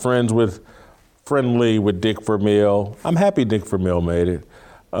 I'm friendly with Dick Vermeil. I'm happy Dick Vermeil made it.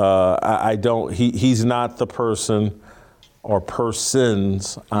 He's not the person or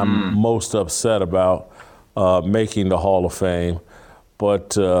persons I'm most upset about making the Hall of Fame.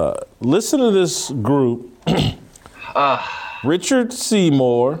 But listen to this group. Richard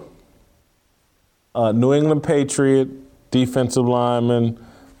Seymour, New England Patriot, defensive lineman,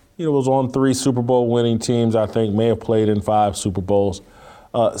 was on 3 Super Bowl winning teams, I think, may have played in 5 Super Bowls.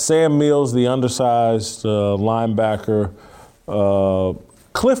 Sam Mills, the undersized linebacker.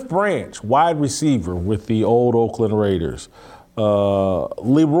 Cliff Branch, wide receiver with the old Oakland Raiders.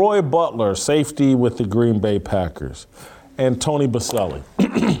 Leroy Butler, safety with the Green Bay Packers. And Tony Baselli.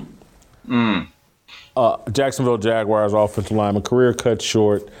 Jacksonville Jaguars offensive lineman, career cut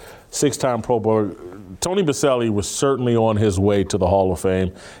short, 6-time Pro Bowl. Tony Baselli was certainly on his way to the Hall of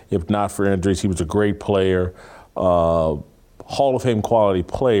Fame, if not for injuries. He was a great player, Hall of Fame quality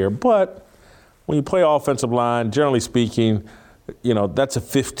player. But when you play offensive line, generally speaking, that's a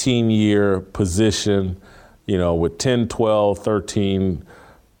 15-year position. with 10, 12, 13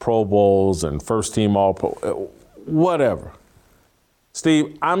 Pro Bowls and first team All-Pro, whatever.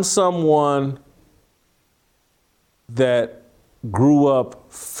 Steve, I'm someone that grew up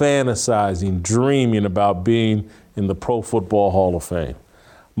fantasizing, dreaming about being in the Pro Football Hall of Fame.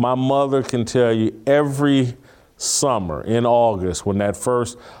 My mother can tell you every summer in August when that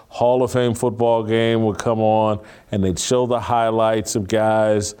first Hall of Fame football game would come on and they'd show the highlights of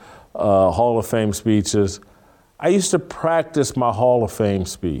guys' Hall of Fame speeches, I used to practice my Hall of Fame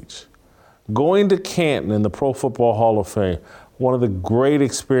speech. Going to Canton in the Pro Football Hall of Fame, one of the great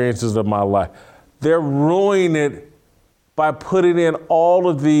experiences of my life. They're ruining it by putting in all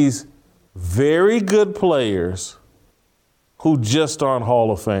of these very good players who just aren't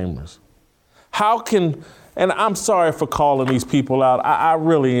Hall of Famers. How can, and I'm sorry for calling these people out, I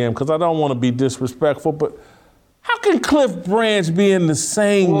really am, because I don't want to be disrespectful, but how can Cliff Branch be in the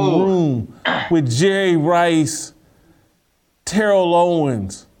same room with Jerry Rice, Terrell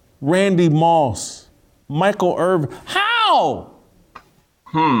Owens, Randy Moss, Michael Irvin? How?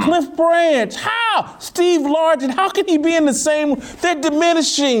 Cliff Branch, how? Steve Largent, how can he be in the same room? They're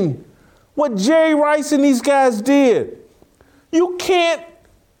diminishing what Jerry Rice and these guys did. You can't,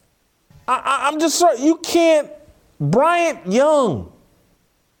 I'm just sorry, you can't, Bryant Young,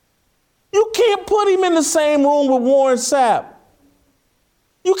 you can't put him in the same room with Warren Sapp.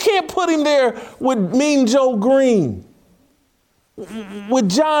 You can't put him there with Mean Joe Green, with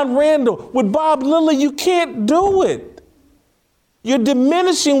John Randall, with Bob Lilly. You can't do it. You're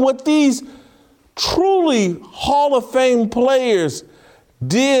diminishing what these truly Hall of Fame players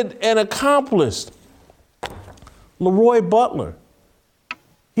did and accomplished. Leroy Butler,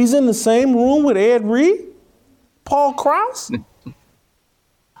 he's in the same room with Ed Reed, Paul Krause.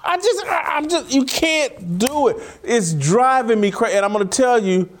 I'm just, you can't do it. It's driving me crazy. And I'm going to tell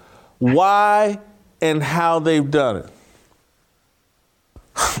you why and how they've done it.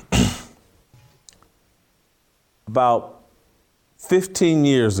 About 15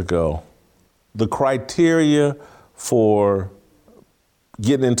 years ago, the criteria for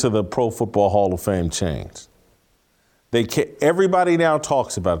getting into the Pro Football Hall of Fame changed. Everybody now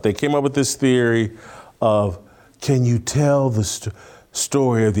talks about it. They came up with this theory of, can you tell the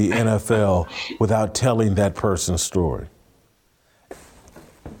story of the NFL without telling that person's story?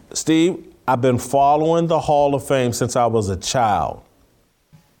 Steve, I've been following the Hall of Fame since I was a child.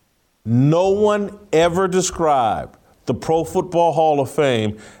 No one ever described the Pro Football Hall of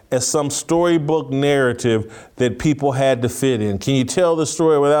Fame as some storybook narrative that people had to fit in. Can you tell the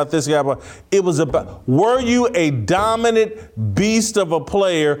story without this guy? It was about, were you a dominant beast of a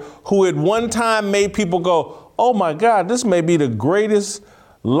player who at one time made people go, oh my God, this may be the greatest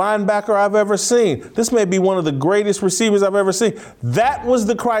linebacker I've ever seen. This may be one of the greatest receivers I've ever seen. That was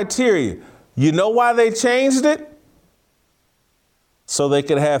the criteria. You know why they changed it? So they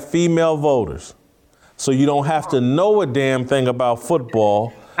could have female voters. So you don't have to know a damn thing about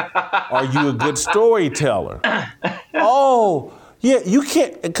football. Are you a good storyteller? Oh, yeah, you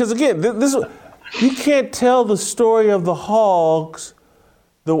can't, because again, you can't tell the story of the Hogs.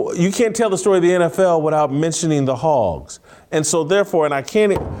 You can't tell the story of the NFL without mentioning the Hogs. And so therefore, and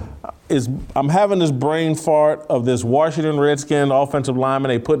I'm having this brain fart of this Washington Redskin offensive lineman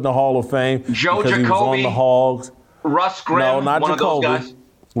they put in the Hall of Fame Joe because Jacoby, he was on the Hogs. Russ Grimm, no, not one Jacoby. Of those guys.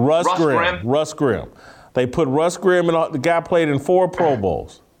 Russ Grimm. They put Russ Grimm in. The guy played in 4 Pro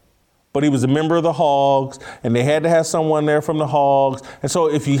Bowls, but he was a member of the Hogs, and they had to have someone there from the Hogs. And so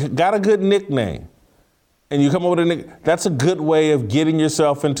if you got a good nickname, and you come up with a nickname, that's a good way of getting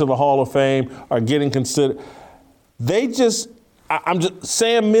yourself into the Hall of Fame or getting considered.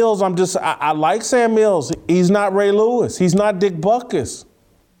 Sam Mills, I like Sam Mills. He's not Ray Lewis. He's not Dick Butkus.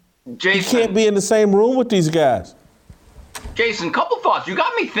 Jason, he can't be in the same room with these guys. Jason, couple thoughts. You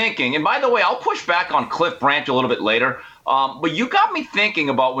got me thinking, and by the way, I'll push back on Cliff Branch a little bit later, but you got me thinking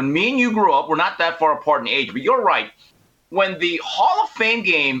about when me and you grew up. We're not that far apart in age, but you're right. When the Hall of Fame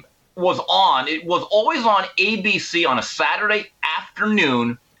game was on, it was always on ABC on a Saturday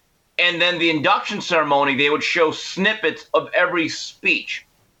afternoon, and then the induction ceremony, they would show snippets of every speech.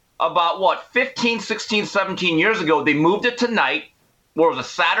 About, 15, 16, 17 years ago, they moved it to night, where it was a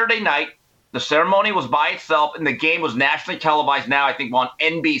Saturday night. The ceremony was by itself, and the game was nationally televised now, I think, on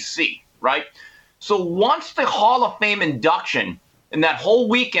NBC, right? So once the Hall of Fame induction and that whole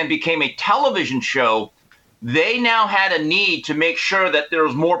weekend became a television show, they now had a need to make sure that there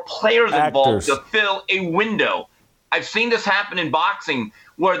was more players involved to fill a window. I've seen this happen in boxing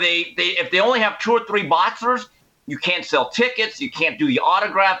where if they only have 2 or 3 boxers, you can't sell tickets, you can't do the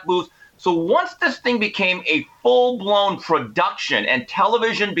autograph booth. So once this thing became a full-blown production and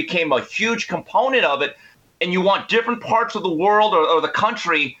television became a huge component of it, and you want different parts of the world or the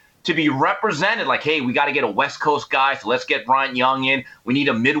country to be represented. Like, hey, we got to get a West Coast guy, so let's get Bryant Young in. We need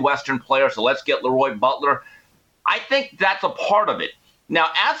a Midwestern player, so let's get Leroy Butler. I think that's a part of it. Now,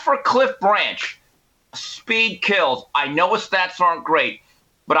 as for Cliff Branch, speed kills. I know his stats aren't great,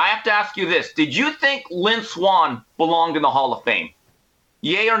 but I have to ask you this. Did you think Lynn Swann belonged in the Hall of Fame?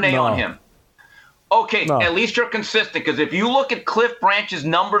 Yay or nay on him? Okay, at least you're consistent, because if you look at Cliff Branch's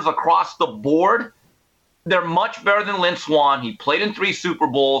numbers across the board, they're much better than Lynn Swann. He played in 3 Super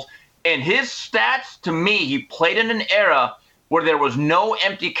Bowls, and his stats, to me, he played in an era where there was no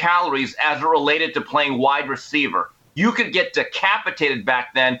empty calories as it related to playing wide receiver. You could get decapitated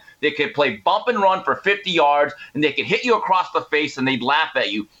back then. They could play bump and run for 50 yards, and they could hit you across the face, and they'd laugh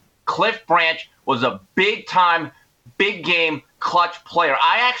at you. Cliff Branch was a big-time, big-game, clutch player.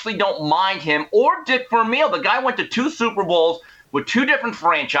 I actually don't mind him or Dick Vermeil. The guy went to 2 Super Bowls with 2 different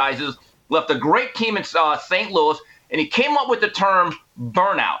franchises, left a great team in St. Louis, and he came up with the term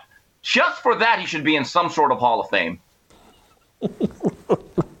burnout. Just for that, he should be in some sort of Hall of Fame.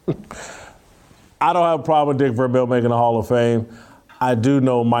 I don't have a problem with Dick Vermeil making the Hall of Fame. I do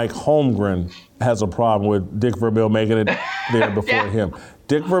know Mike Holmgren has a problem with Dick Vermeil making it there before him.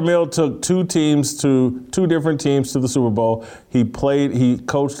 Dick Vermeil took 2 different teams to the Super Bowl. He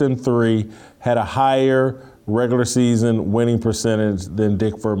coached in 3, had a higher regular season winning percentage than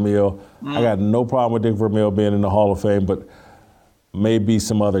Dick Vermeil. I got no problem with Dick Vermeil being in the Hall of Fame, but maybe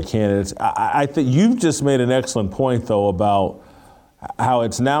some other candidates. I think you've just made an excellent point, though, about how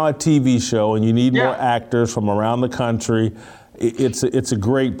it's now a TV show and you need more actors from around the country. It's a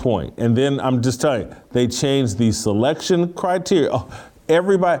great point. And then I'm just telling you, they changed the selection criteria.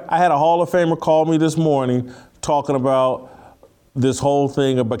 Everybody, I had a Hall of Famer call me this morning talking about this whole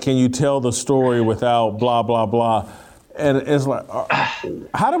thing about, can you tell the story without blah, blah, blah. And it's like,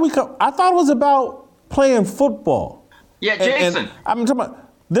 how did we come? I thought it was about playing football. Yeah, Jason. And I'm talking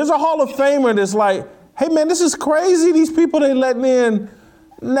about, there's a Hall of Famer that's like, hey, man, this is crazy. These people they letting in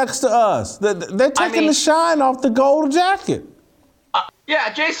next to us. They're taking the shine off the gold jacket.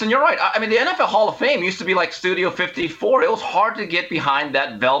 Yeah, Jason, you're right. I mean, the NFL Hall of Fame used to be like Studio 54. It was hard to get behind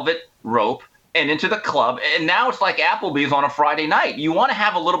that velvet rope and into the club. And now it's like Applebee's on a Friday night. You want to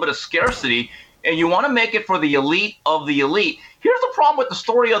have a little bit of scarcity, and you want to make it for the elite of the elite. Here's the problem with the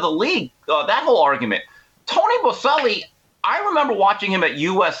story of the league, that whole argument. Tony Boselli, I remember watching him at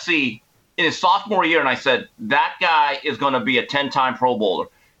USC in his sophomore year, and I said, that guy is going to be a 10-time Pro Bowler.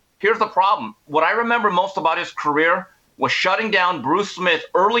 Here's the problem. What I remember most about his career was shutting down Bruce Smith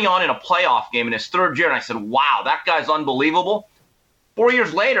early on in a playoff game in his 3rd year, and I said, wow, that guy's unbelievable. 4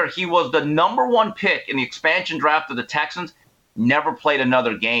 years later, he was the number 1 pick in the expansion draft of the Texans, never played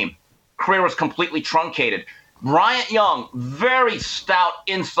another game. Career was completely truncated. Bryant Young, very stout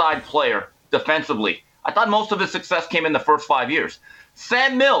inside player defensively. I thought most of his success came in the first 5 years.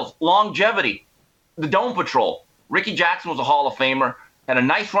 Sam Mills, longevity, the Dome Patrol. Ricky Jackson was a Hall of Famer, had a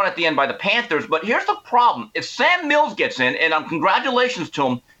nice run at the end by the Panthers. But here's the problem. If Sam Mills gets in, and congratulations to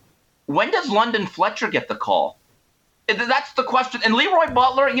him, when does London Fletcher get the call? That's the question. And Leroy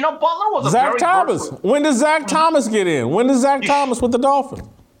Butler, Butler was Zach Thomas. When does Zach Thomas get in? When does Zach Thomas with the Dolphins?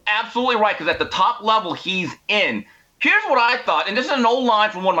 Absolutely right, because at the top level, he's in. Here's what I thought, and this is an old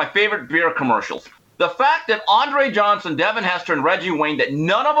line from one of my favorite beer commercials. The fact that Andre Johnson, Devin Hester, and Reggie Wayne, that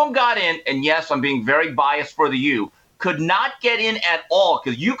none of them got in, and yes, I'm being very biased for the U, could not get in at all,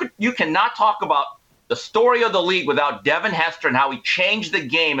 because you cannot talk about the story of the league without Devin Hester and how he changed the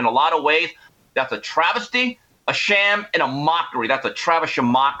game in a lot of ways. That's a travesty, a sham, and a mockery. That's a travesty,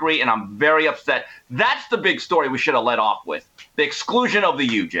 mockery, and I'm very upset. That's the big story we should have let off with. The exclusion of the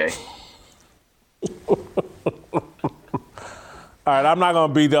U, Jay. All right, I'm not going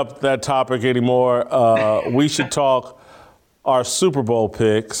to beat up that topic anymore. We should talk our Super Bowl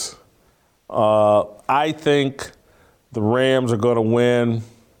picks. I think the Rams are going to win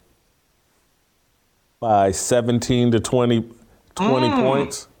by 17 to 20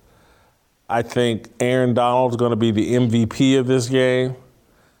 points. I think Aaron Donald's going to be the MVP of this game.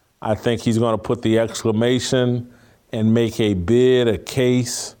 I think he's going to put the exclamation and make a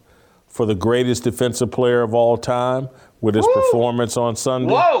case for the greatest defensive player of all time with his performance on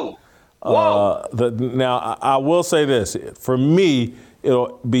Sunday. Whoa! Now, I will say this. For me,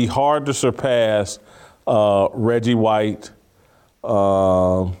 it'll be hard to surpass Reggie White.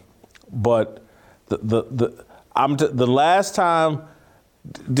 But the last time,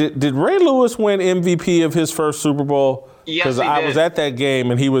 did Ray Lewis win MVP of his first Super Bowl? Yes, because I was at that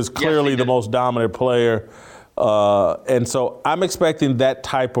game, and he was clearly the most dominant player. And so I'm expecting that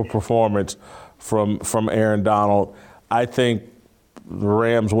type of performance from Aaron Donald. I think the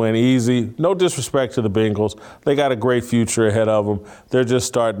Rams win easy. No disrespect to the Bengals. They got a great future ahead of them. They're just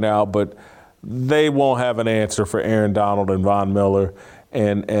starting out, but they won't have an answer for Aaron Donald and Von Miller.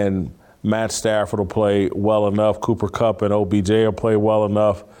 And Matt Stafford will play well enough. Cooper Kupp and OBJ will play well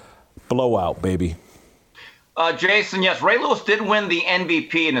enough. Blowout, baby. Jason, yes, Ray Lewis did win the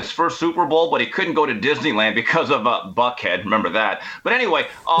MVP in his first Super Bowl, but he couldn't go to Disneyland because of Buckhead. Remember that. But anyway,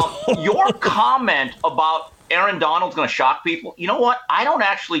 your comment about Aaron Donald's going to shock people, you know what? I don't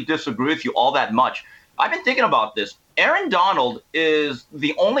actually disagree with you all that much. I've been thinking about this. Aaron Donald is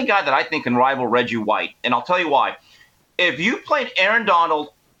the only guy that I think can rival Reggie White, and I'll tell you why. If you played Aaron Donald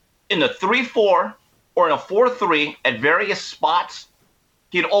in the 3-4 or in a 4-3 at various spots,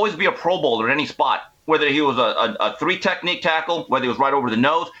 he'd always be a Pro Bowler at any spot. Whether he was a three-technique tackle, whether he was right over the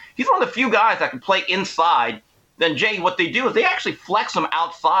nose. He's one of the few guys that can play inside. Then, Jay, what they do is they actually flex him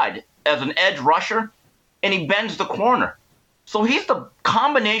outside as an edge rusher, and he bends the corner. So he's the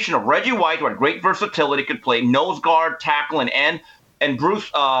combination of Reggie White, who had great versatility, could play nose guard, tackle, and end, and Bruce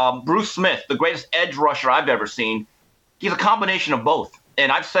Smith, the greatest edge rusher I've ever seen. He's a combination of both.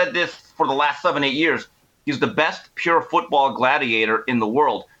 And I've said this for the last 7-8 years. He's the best pure football gladiator in the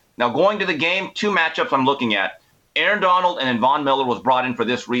world. Now, going to the game, two matchups I'm looking at. Aaron Donald and then Von Miller was brought in for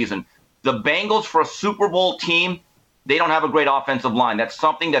this reason. The Bengals, for a Super Bowl team, they don't have a great offensive line. That's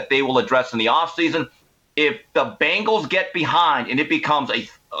something that they will address in the offseason. If the Bengals get behind and it becomes a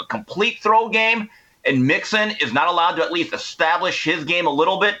complete throw game and Mixon is not allowed to at least establish his game a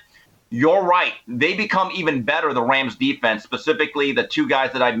little bit, you're right. They become even better, the Rams defense, specifically the two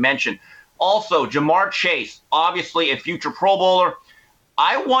guys that I've mentioned. Also, Jamar Chase, obviously a future Pro Bowler.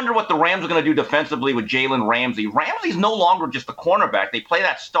 I wonder what the Rams are going to do defensively with Jalen Ramsey. Ramsey's no longer just a cornerback. They play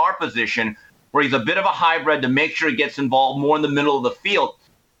that star position where he's a bit of a hybrid to make sure he gets involved more in the middle of the field.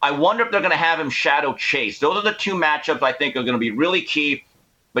 I wonder if they're going to have him shadow Chase. Those are the two matchups I think are going to be really key.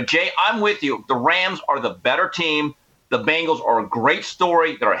 But, Jay, I'm with you. The Rams are the better team. The Bengals are a great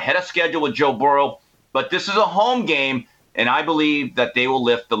story. They're ahead of schedule with Joe Burrow. But this is a home game, and I believe that they will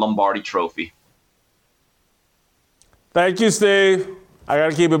lift the Lombardi Trophy. Thank you, Steve. I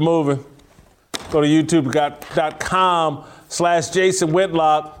got to keep it moving. Go to youtube.com/Jason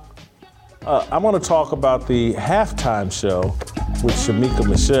Whitlock. I'm going to talk about the halftime show with Shamika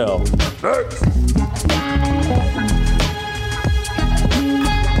Michelle.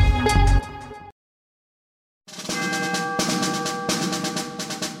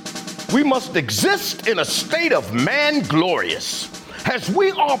 We must exist in a state of man glorious, as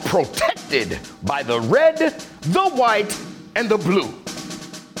we are protected by the red, the white, and the blue.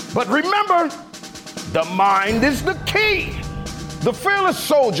 But remember, the mind is the key. The fearless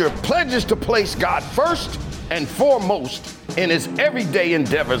soldier pledges to place God first and foremost in his everyday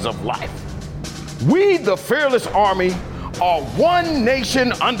endeavors of life. We, the fearless army, are one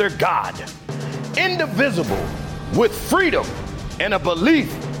nation under God, indivisible, with freedom and a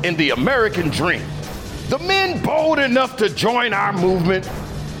belief in the American dream. The men bold enough to join our movement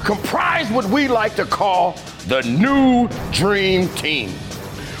comprise what we like to call the New Dream Team.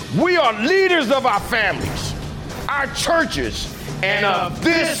 We are leaders of our families, our churches, and of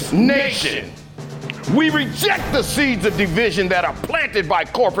this nation. We reject the seeds of division that are planted by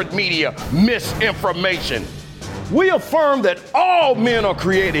corporate media misinformation. We affirm that all men are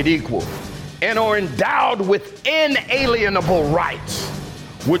created equal and are endowed with inalienable rights,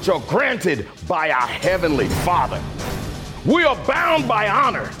 which are granted by our Heavenly Father. We are bound by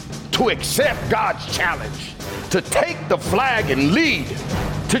honor to accept God's challenge, to take the flag and lead,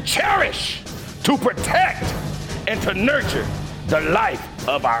 to cherish, to protect, and to nurture the life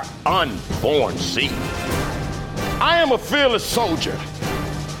of our unborn seed. I am a fearless soldier,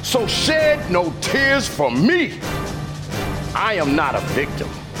 so shed no tears for me. I am not a victim.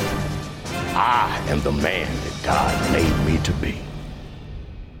 I am the man that God made me to be.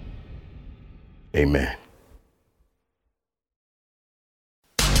 Amen.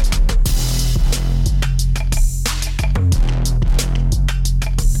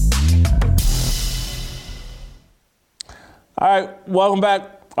 All right, welcome back.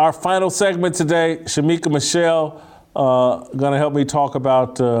 Our final segment today, Shamika Michelle going to help me talk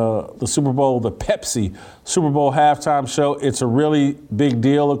about the Super Bowl, the Pepsi Super Bowl halftime show. It's a really big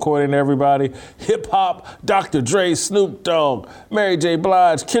deal, according to everybody. Hip hop, Dr. Dre, Snoop Dogg, Mary J.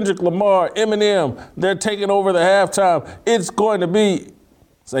 Blige, Kendrick Lamar, Eminem, they're taking over the halftime. It's going to be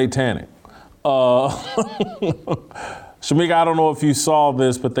satanic. Shamika, I don't know if you saw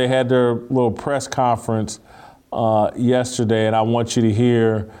this, but they had their little press conference yesterday, and I want you to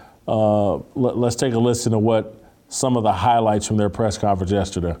hear, let's take a listen to what some of the highlights from their press conference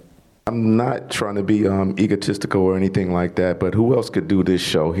yesterday. I'm not trying to be egotistical or anything like that, but who else could do this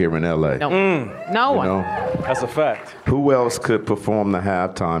show here in LA? No, no one. That's a fact. Who else could perform the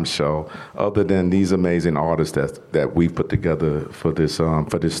halftime show other than these amazing artists that we put together for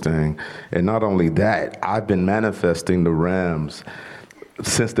this thing? And not only that, I've been manifesting the Rams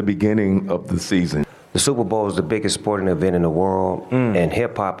since the beginning of the season. The Super Bowl is the biggest sporting event in the world, and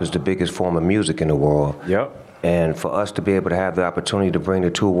hip-hop is the biggest form of music in the world. Yep. And for us to be able to have the opportunity to bring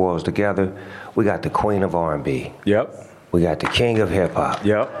the two worlds together, we got the queen of R&B. Yep. We got the king of hip-hop.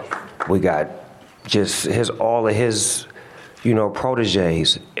 Yep. We got just all of his,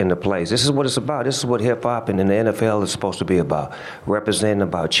 proteges in the place. This is what it's about. This is what hip-hop and the NFL is supposed to be about. Representing,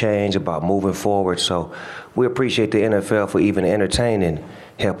 about change, about moving forward. So we appreciate the NFL for even entertaining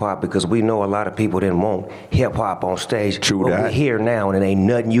hip-hop, because we know a lot of people didn't want hip-hop on stage. True but that. We're here now, and it ain't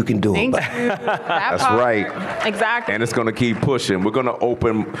nothing you can do about it. That's right. Exactly. And it's going to keep pushing. We're going to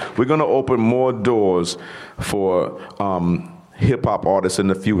open more doors for hip-hop artists in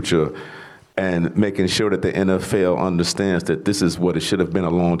the future, and making sure that the NFL understands that this is what it should have been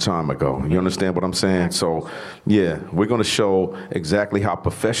a long time ago. You understand what I'm saying? So, yeah, we're going to show exactly how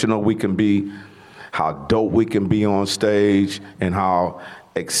professional we can be, how dope we can be on stage, and how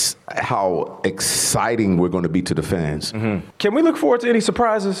exciting we're going to be to the fans. Mm-hmm. Can we look forward to any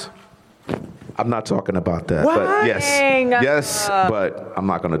surprises? I'm not talking about that, What? but yes, but I'm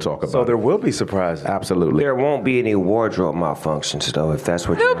not going to talk about it. So there will be surprises. Absolutely. There won't be any wardrobe malfunctions, though, if that's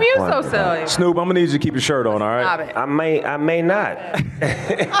what Snoop, you're you so wondering about. silly. Snoop, I'm going to need you to keep your shirt on, all right? Stop it. I may not.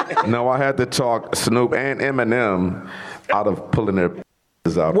 No, I had to talk Snoop and Eminem out of pulling their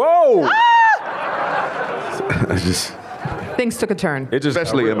out. Whoa! It's just, Things took a turn.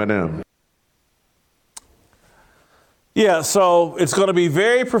 especially Eminem. Yeah, so it's going to be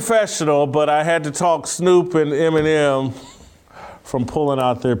very professional, but I had to talk Snoop and Eminem from pulling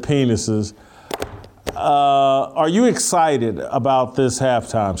out their penises. Are you excited about this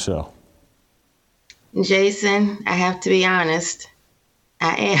halftime show? Jason, I have to be honest.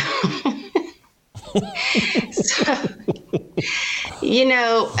 I am. So,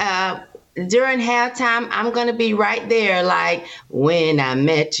 during halftime, I'm going to be right there like, when I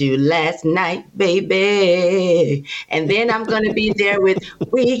met you last night, baby. And then I'm going to be there with,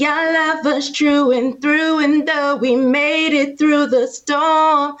 we got lovers true and through, and though we made it through the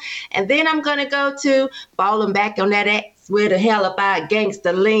storm. And then I'm going to go to falling back on that X with a hell-about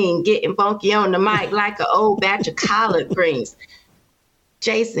gangster lean, getting funky on the mic like an old batch of collard greens.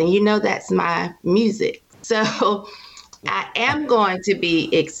 Jason, that's my music. So I am going to be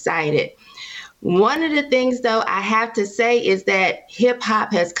excited. One of the things, though, I have to say is that hip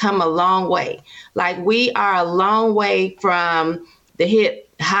hop has come a long way. Like, we are a long way from the hip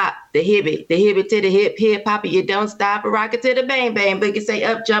hop, the hibbit to the hip hop, you don't stop, rock it to the bang bang, boogie say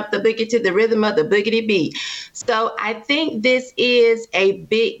up, jump the boogie to the rhythm of the boogity beat. So I think this is a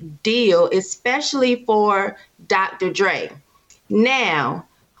big deal, especially for Dr. Dre. Now,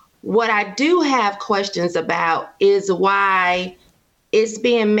 what I do have questions about is why it's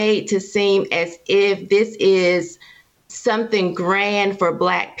being made to seem as if this is something grand for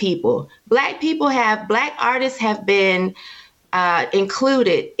Black people. Black artists have been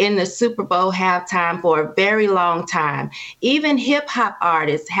included in the Super Bowl halftime for a very long time. Even hip hop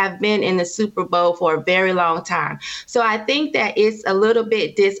artists have been in the Super Bowl for a very long time. So I think that it's a little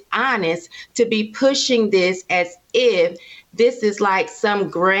bit dishonest to be pushing this as if this is like some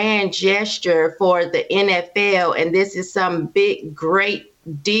grand gesture for the NFL and this is some big, great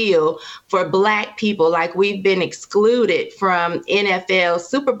deal for Black people. Like, we've been excluded from NFL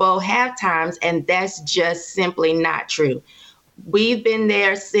Super Bowl halftimes, and that's just simply not true. We've been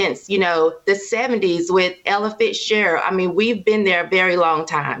there since, the 70s with Ella Fitzgerald. I mean, we've been there a very long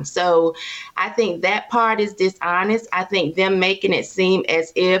time. So I think that part is dishonest. I think them making it seem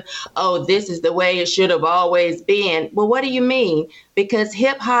as if, this is the way it should have always been. Well, what do you mean? Because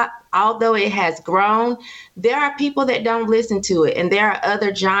hip hop, although it has grown, there are people that don't listen to it. And there are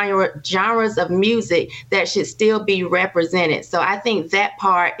other genres of music that should still be represented. So I think that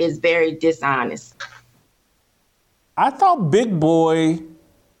part is very dishonest. I thought Big Boy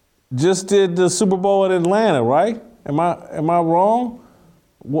just did the Super Bowl in Atlanta, right? Am I wrong?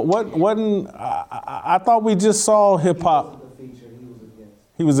 I thought we just saw hip hop.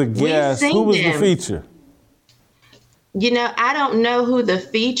 He was a guest. Who was the feature? I don't know who the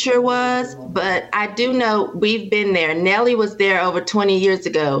feature was, but I do know we've been there. Nelly was there over 20 years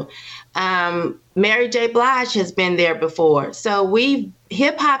ago. Mary J. Blige has been there before. So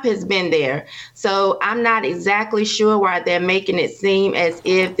hip hop has been there. So I'm not exactly sure why they're making it seem as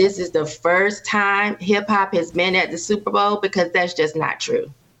if this is the first time hip hop has been at the Super Bowl, because that's just not true.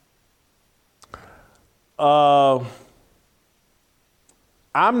 I'm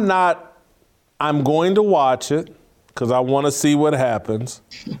going to watch it because I want to see what happens.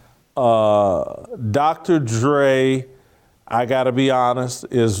 Dr. Dre, I got to be honest,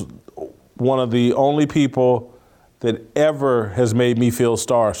 is one of the only people that ever has made me feel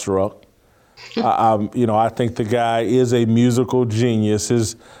starstruck. I think the guy is a musical genius.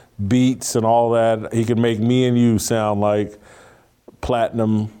 His beats and all that, he can make me and you sound like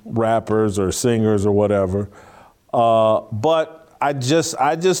platinum rappers or singers or whatever. But I just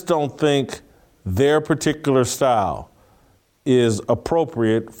don't think their particular style is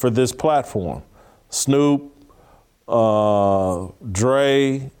appropriate for this platform. Snoop,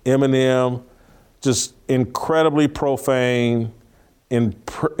 Dre, Eminem, just incredibly profane,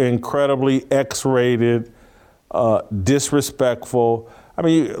 incredibly X-rated, disrespectful. I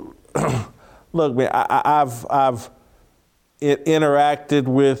mean, look, man, I've interacted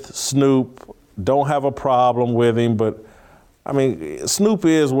with Snoop. Don't have a problem with him, but I mean, Snoop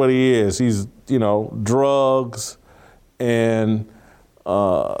is what he is. He's, drugs, and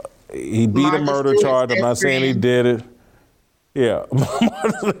he beat a murder charge. I'm not saying he did it. Yeah,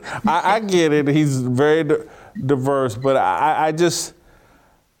 I get it. He's very diverse, but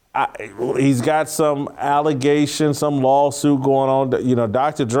he's got some allegation, some lawsuit going on.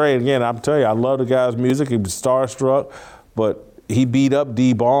 Dr. Dre, again, I'm telling you, I love the guy's music. He was starstruck, but he beat up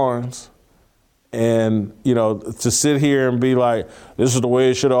D. Barnes. And, to sit here and be like, this is the way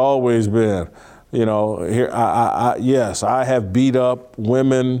it should have always been. Yes, I have beat up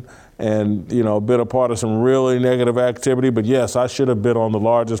women and, been a part of some really negative activity. But yes, I should have been on the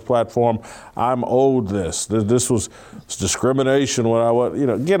largest platform. I'm owed this. This was discrimination when I was,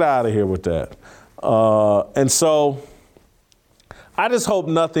 get out of here with that. And so I just hope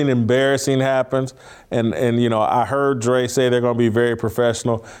nothing embarrassing happens. And I heard Dre say they're going to be very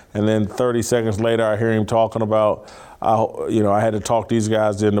professional. And then 30 seconds later, I hear him talking about, I had to talk these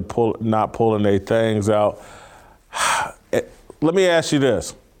guys into not pulling their things out. Let me ask you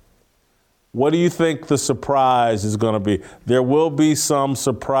this. What do you think the surprise is going to be? There will be some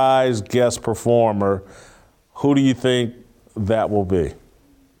surprise guest performer. Who do you think that will be?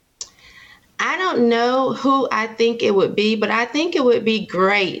 I don't know who I think it would be, but I think it would be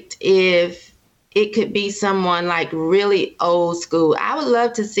great if it could be someone like really old school. I would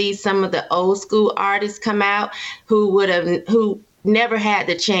love to see some of the old school artists come out who never had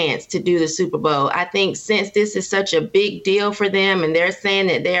the chance to do the Super Bowl. I think since this is such a big deal for them and they're saying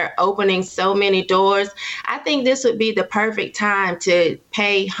that they're opening so many doors, I think this would be the perfect time to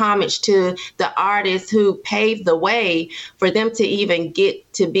pay homage to the artists who paved the way for them to even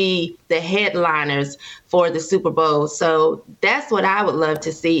get to be the headliners for the Super Bowl. So that's what I would love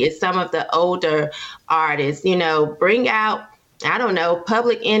to see is some of the older artists, bring out, I don't know,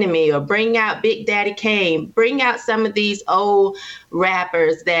 Public Enemy, or bring out Big Daddy Kane, bring out some of these old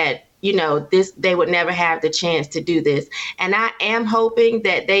rappers that, they would never have the chance to do this. And I am hoping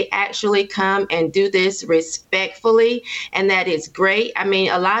that they actually come and do this respectfully and that it's great. I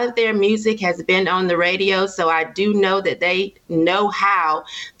mean, a lot of their music has been on the radio, so I do know that they know how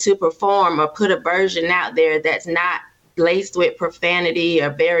to perform or put a version out there that's not laced with profanity or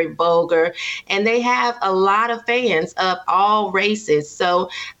very vulgar, and they have a lot of fans of all races.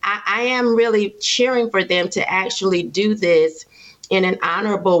 So I am really cheering for them to actually do this in an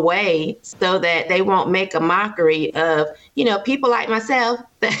honorable way so that they won't make a mockery of, people like myself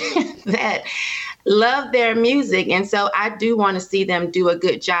that love their music. And so I do want to see them do a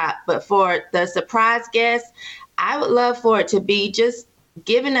good job. But for the surprise guest, I would love for it to be just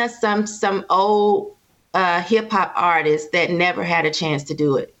giving us some old hip hop artists that never had a chance to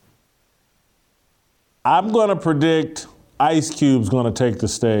do it. I'm going to predict Ice Cube's going to take the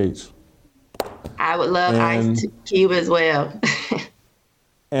stage. I would love Ice Cube as well.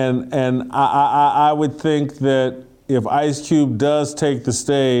 and I would think that if Ice Cube does take the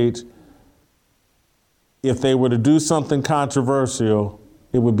stage, if they were to do something controversial,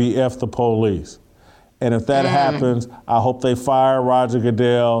 it would be F the police. And if that happens, I hope they fire Roger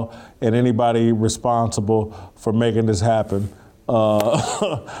Goodell and anybody responsible for making this happen.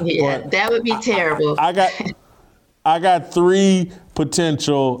 That would be terrible. I got three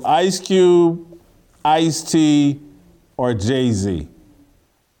potential: Ice Cube, Ice-T, or Jay-Z.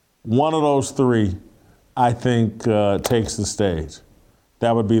 One of those three, I think, takes the stage.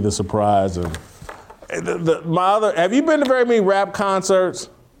 That would be the surprise. And have you been to very many rap concerts?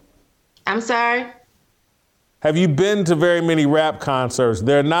 I'm sorry? Have you been to very many rap concerts?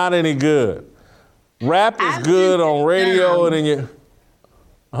 They're not any good. Rap is good on radio and in your,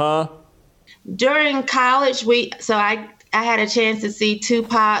 huh? During college, I had a chance to see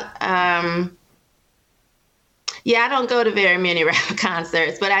Tupac Yeah, I don't go to very many rap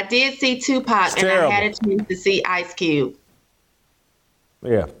concerts, but I did see Tupac, and I had a chance to see Ice Cube.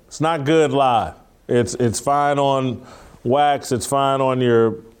 Yeah, it's not good live. It's fine on wax. It's fine on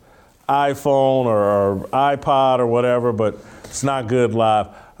your iPhone or iPod or whatever, but it's not good live.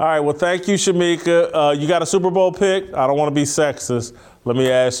 All right, well, thank you, Shamika. You got a Super Bowl pick? I don't want to be sexist. Let me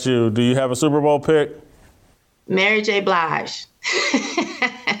ask you, do you have a Super Bowl pick? Mary J. Blige.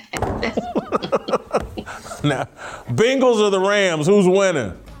 Now, Bengals or the Rams? Who's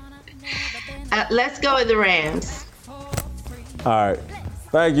winning? Let's go with the Rams. All right.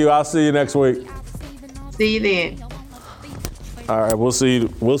 Thank you. I'll see you next week. See you then. All right. We'll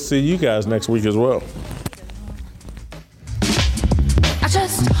see you guys next week as well. I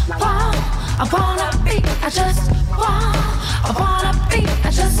just want, I wanna be, I just want, I wanna be, I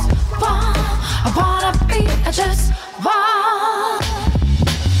just want, I wanna be, I just want,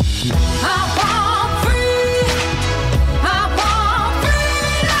 I want free, I want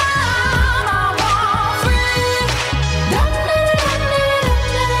freedom, I want free,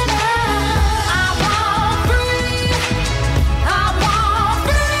 I want free, I want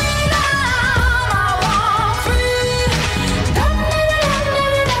freedom, I want free.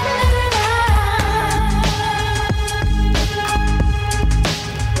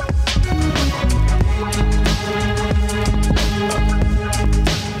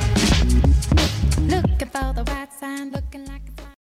 Looking for the right sign, looking like a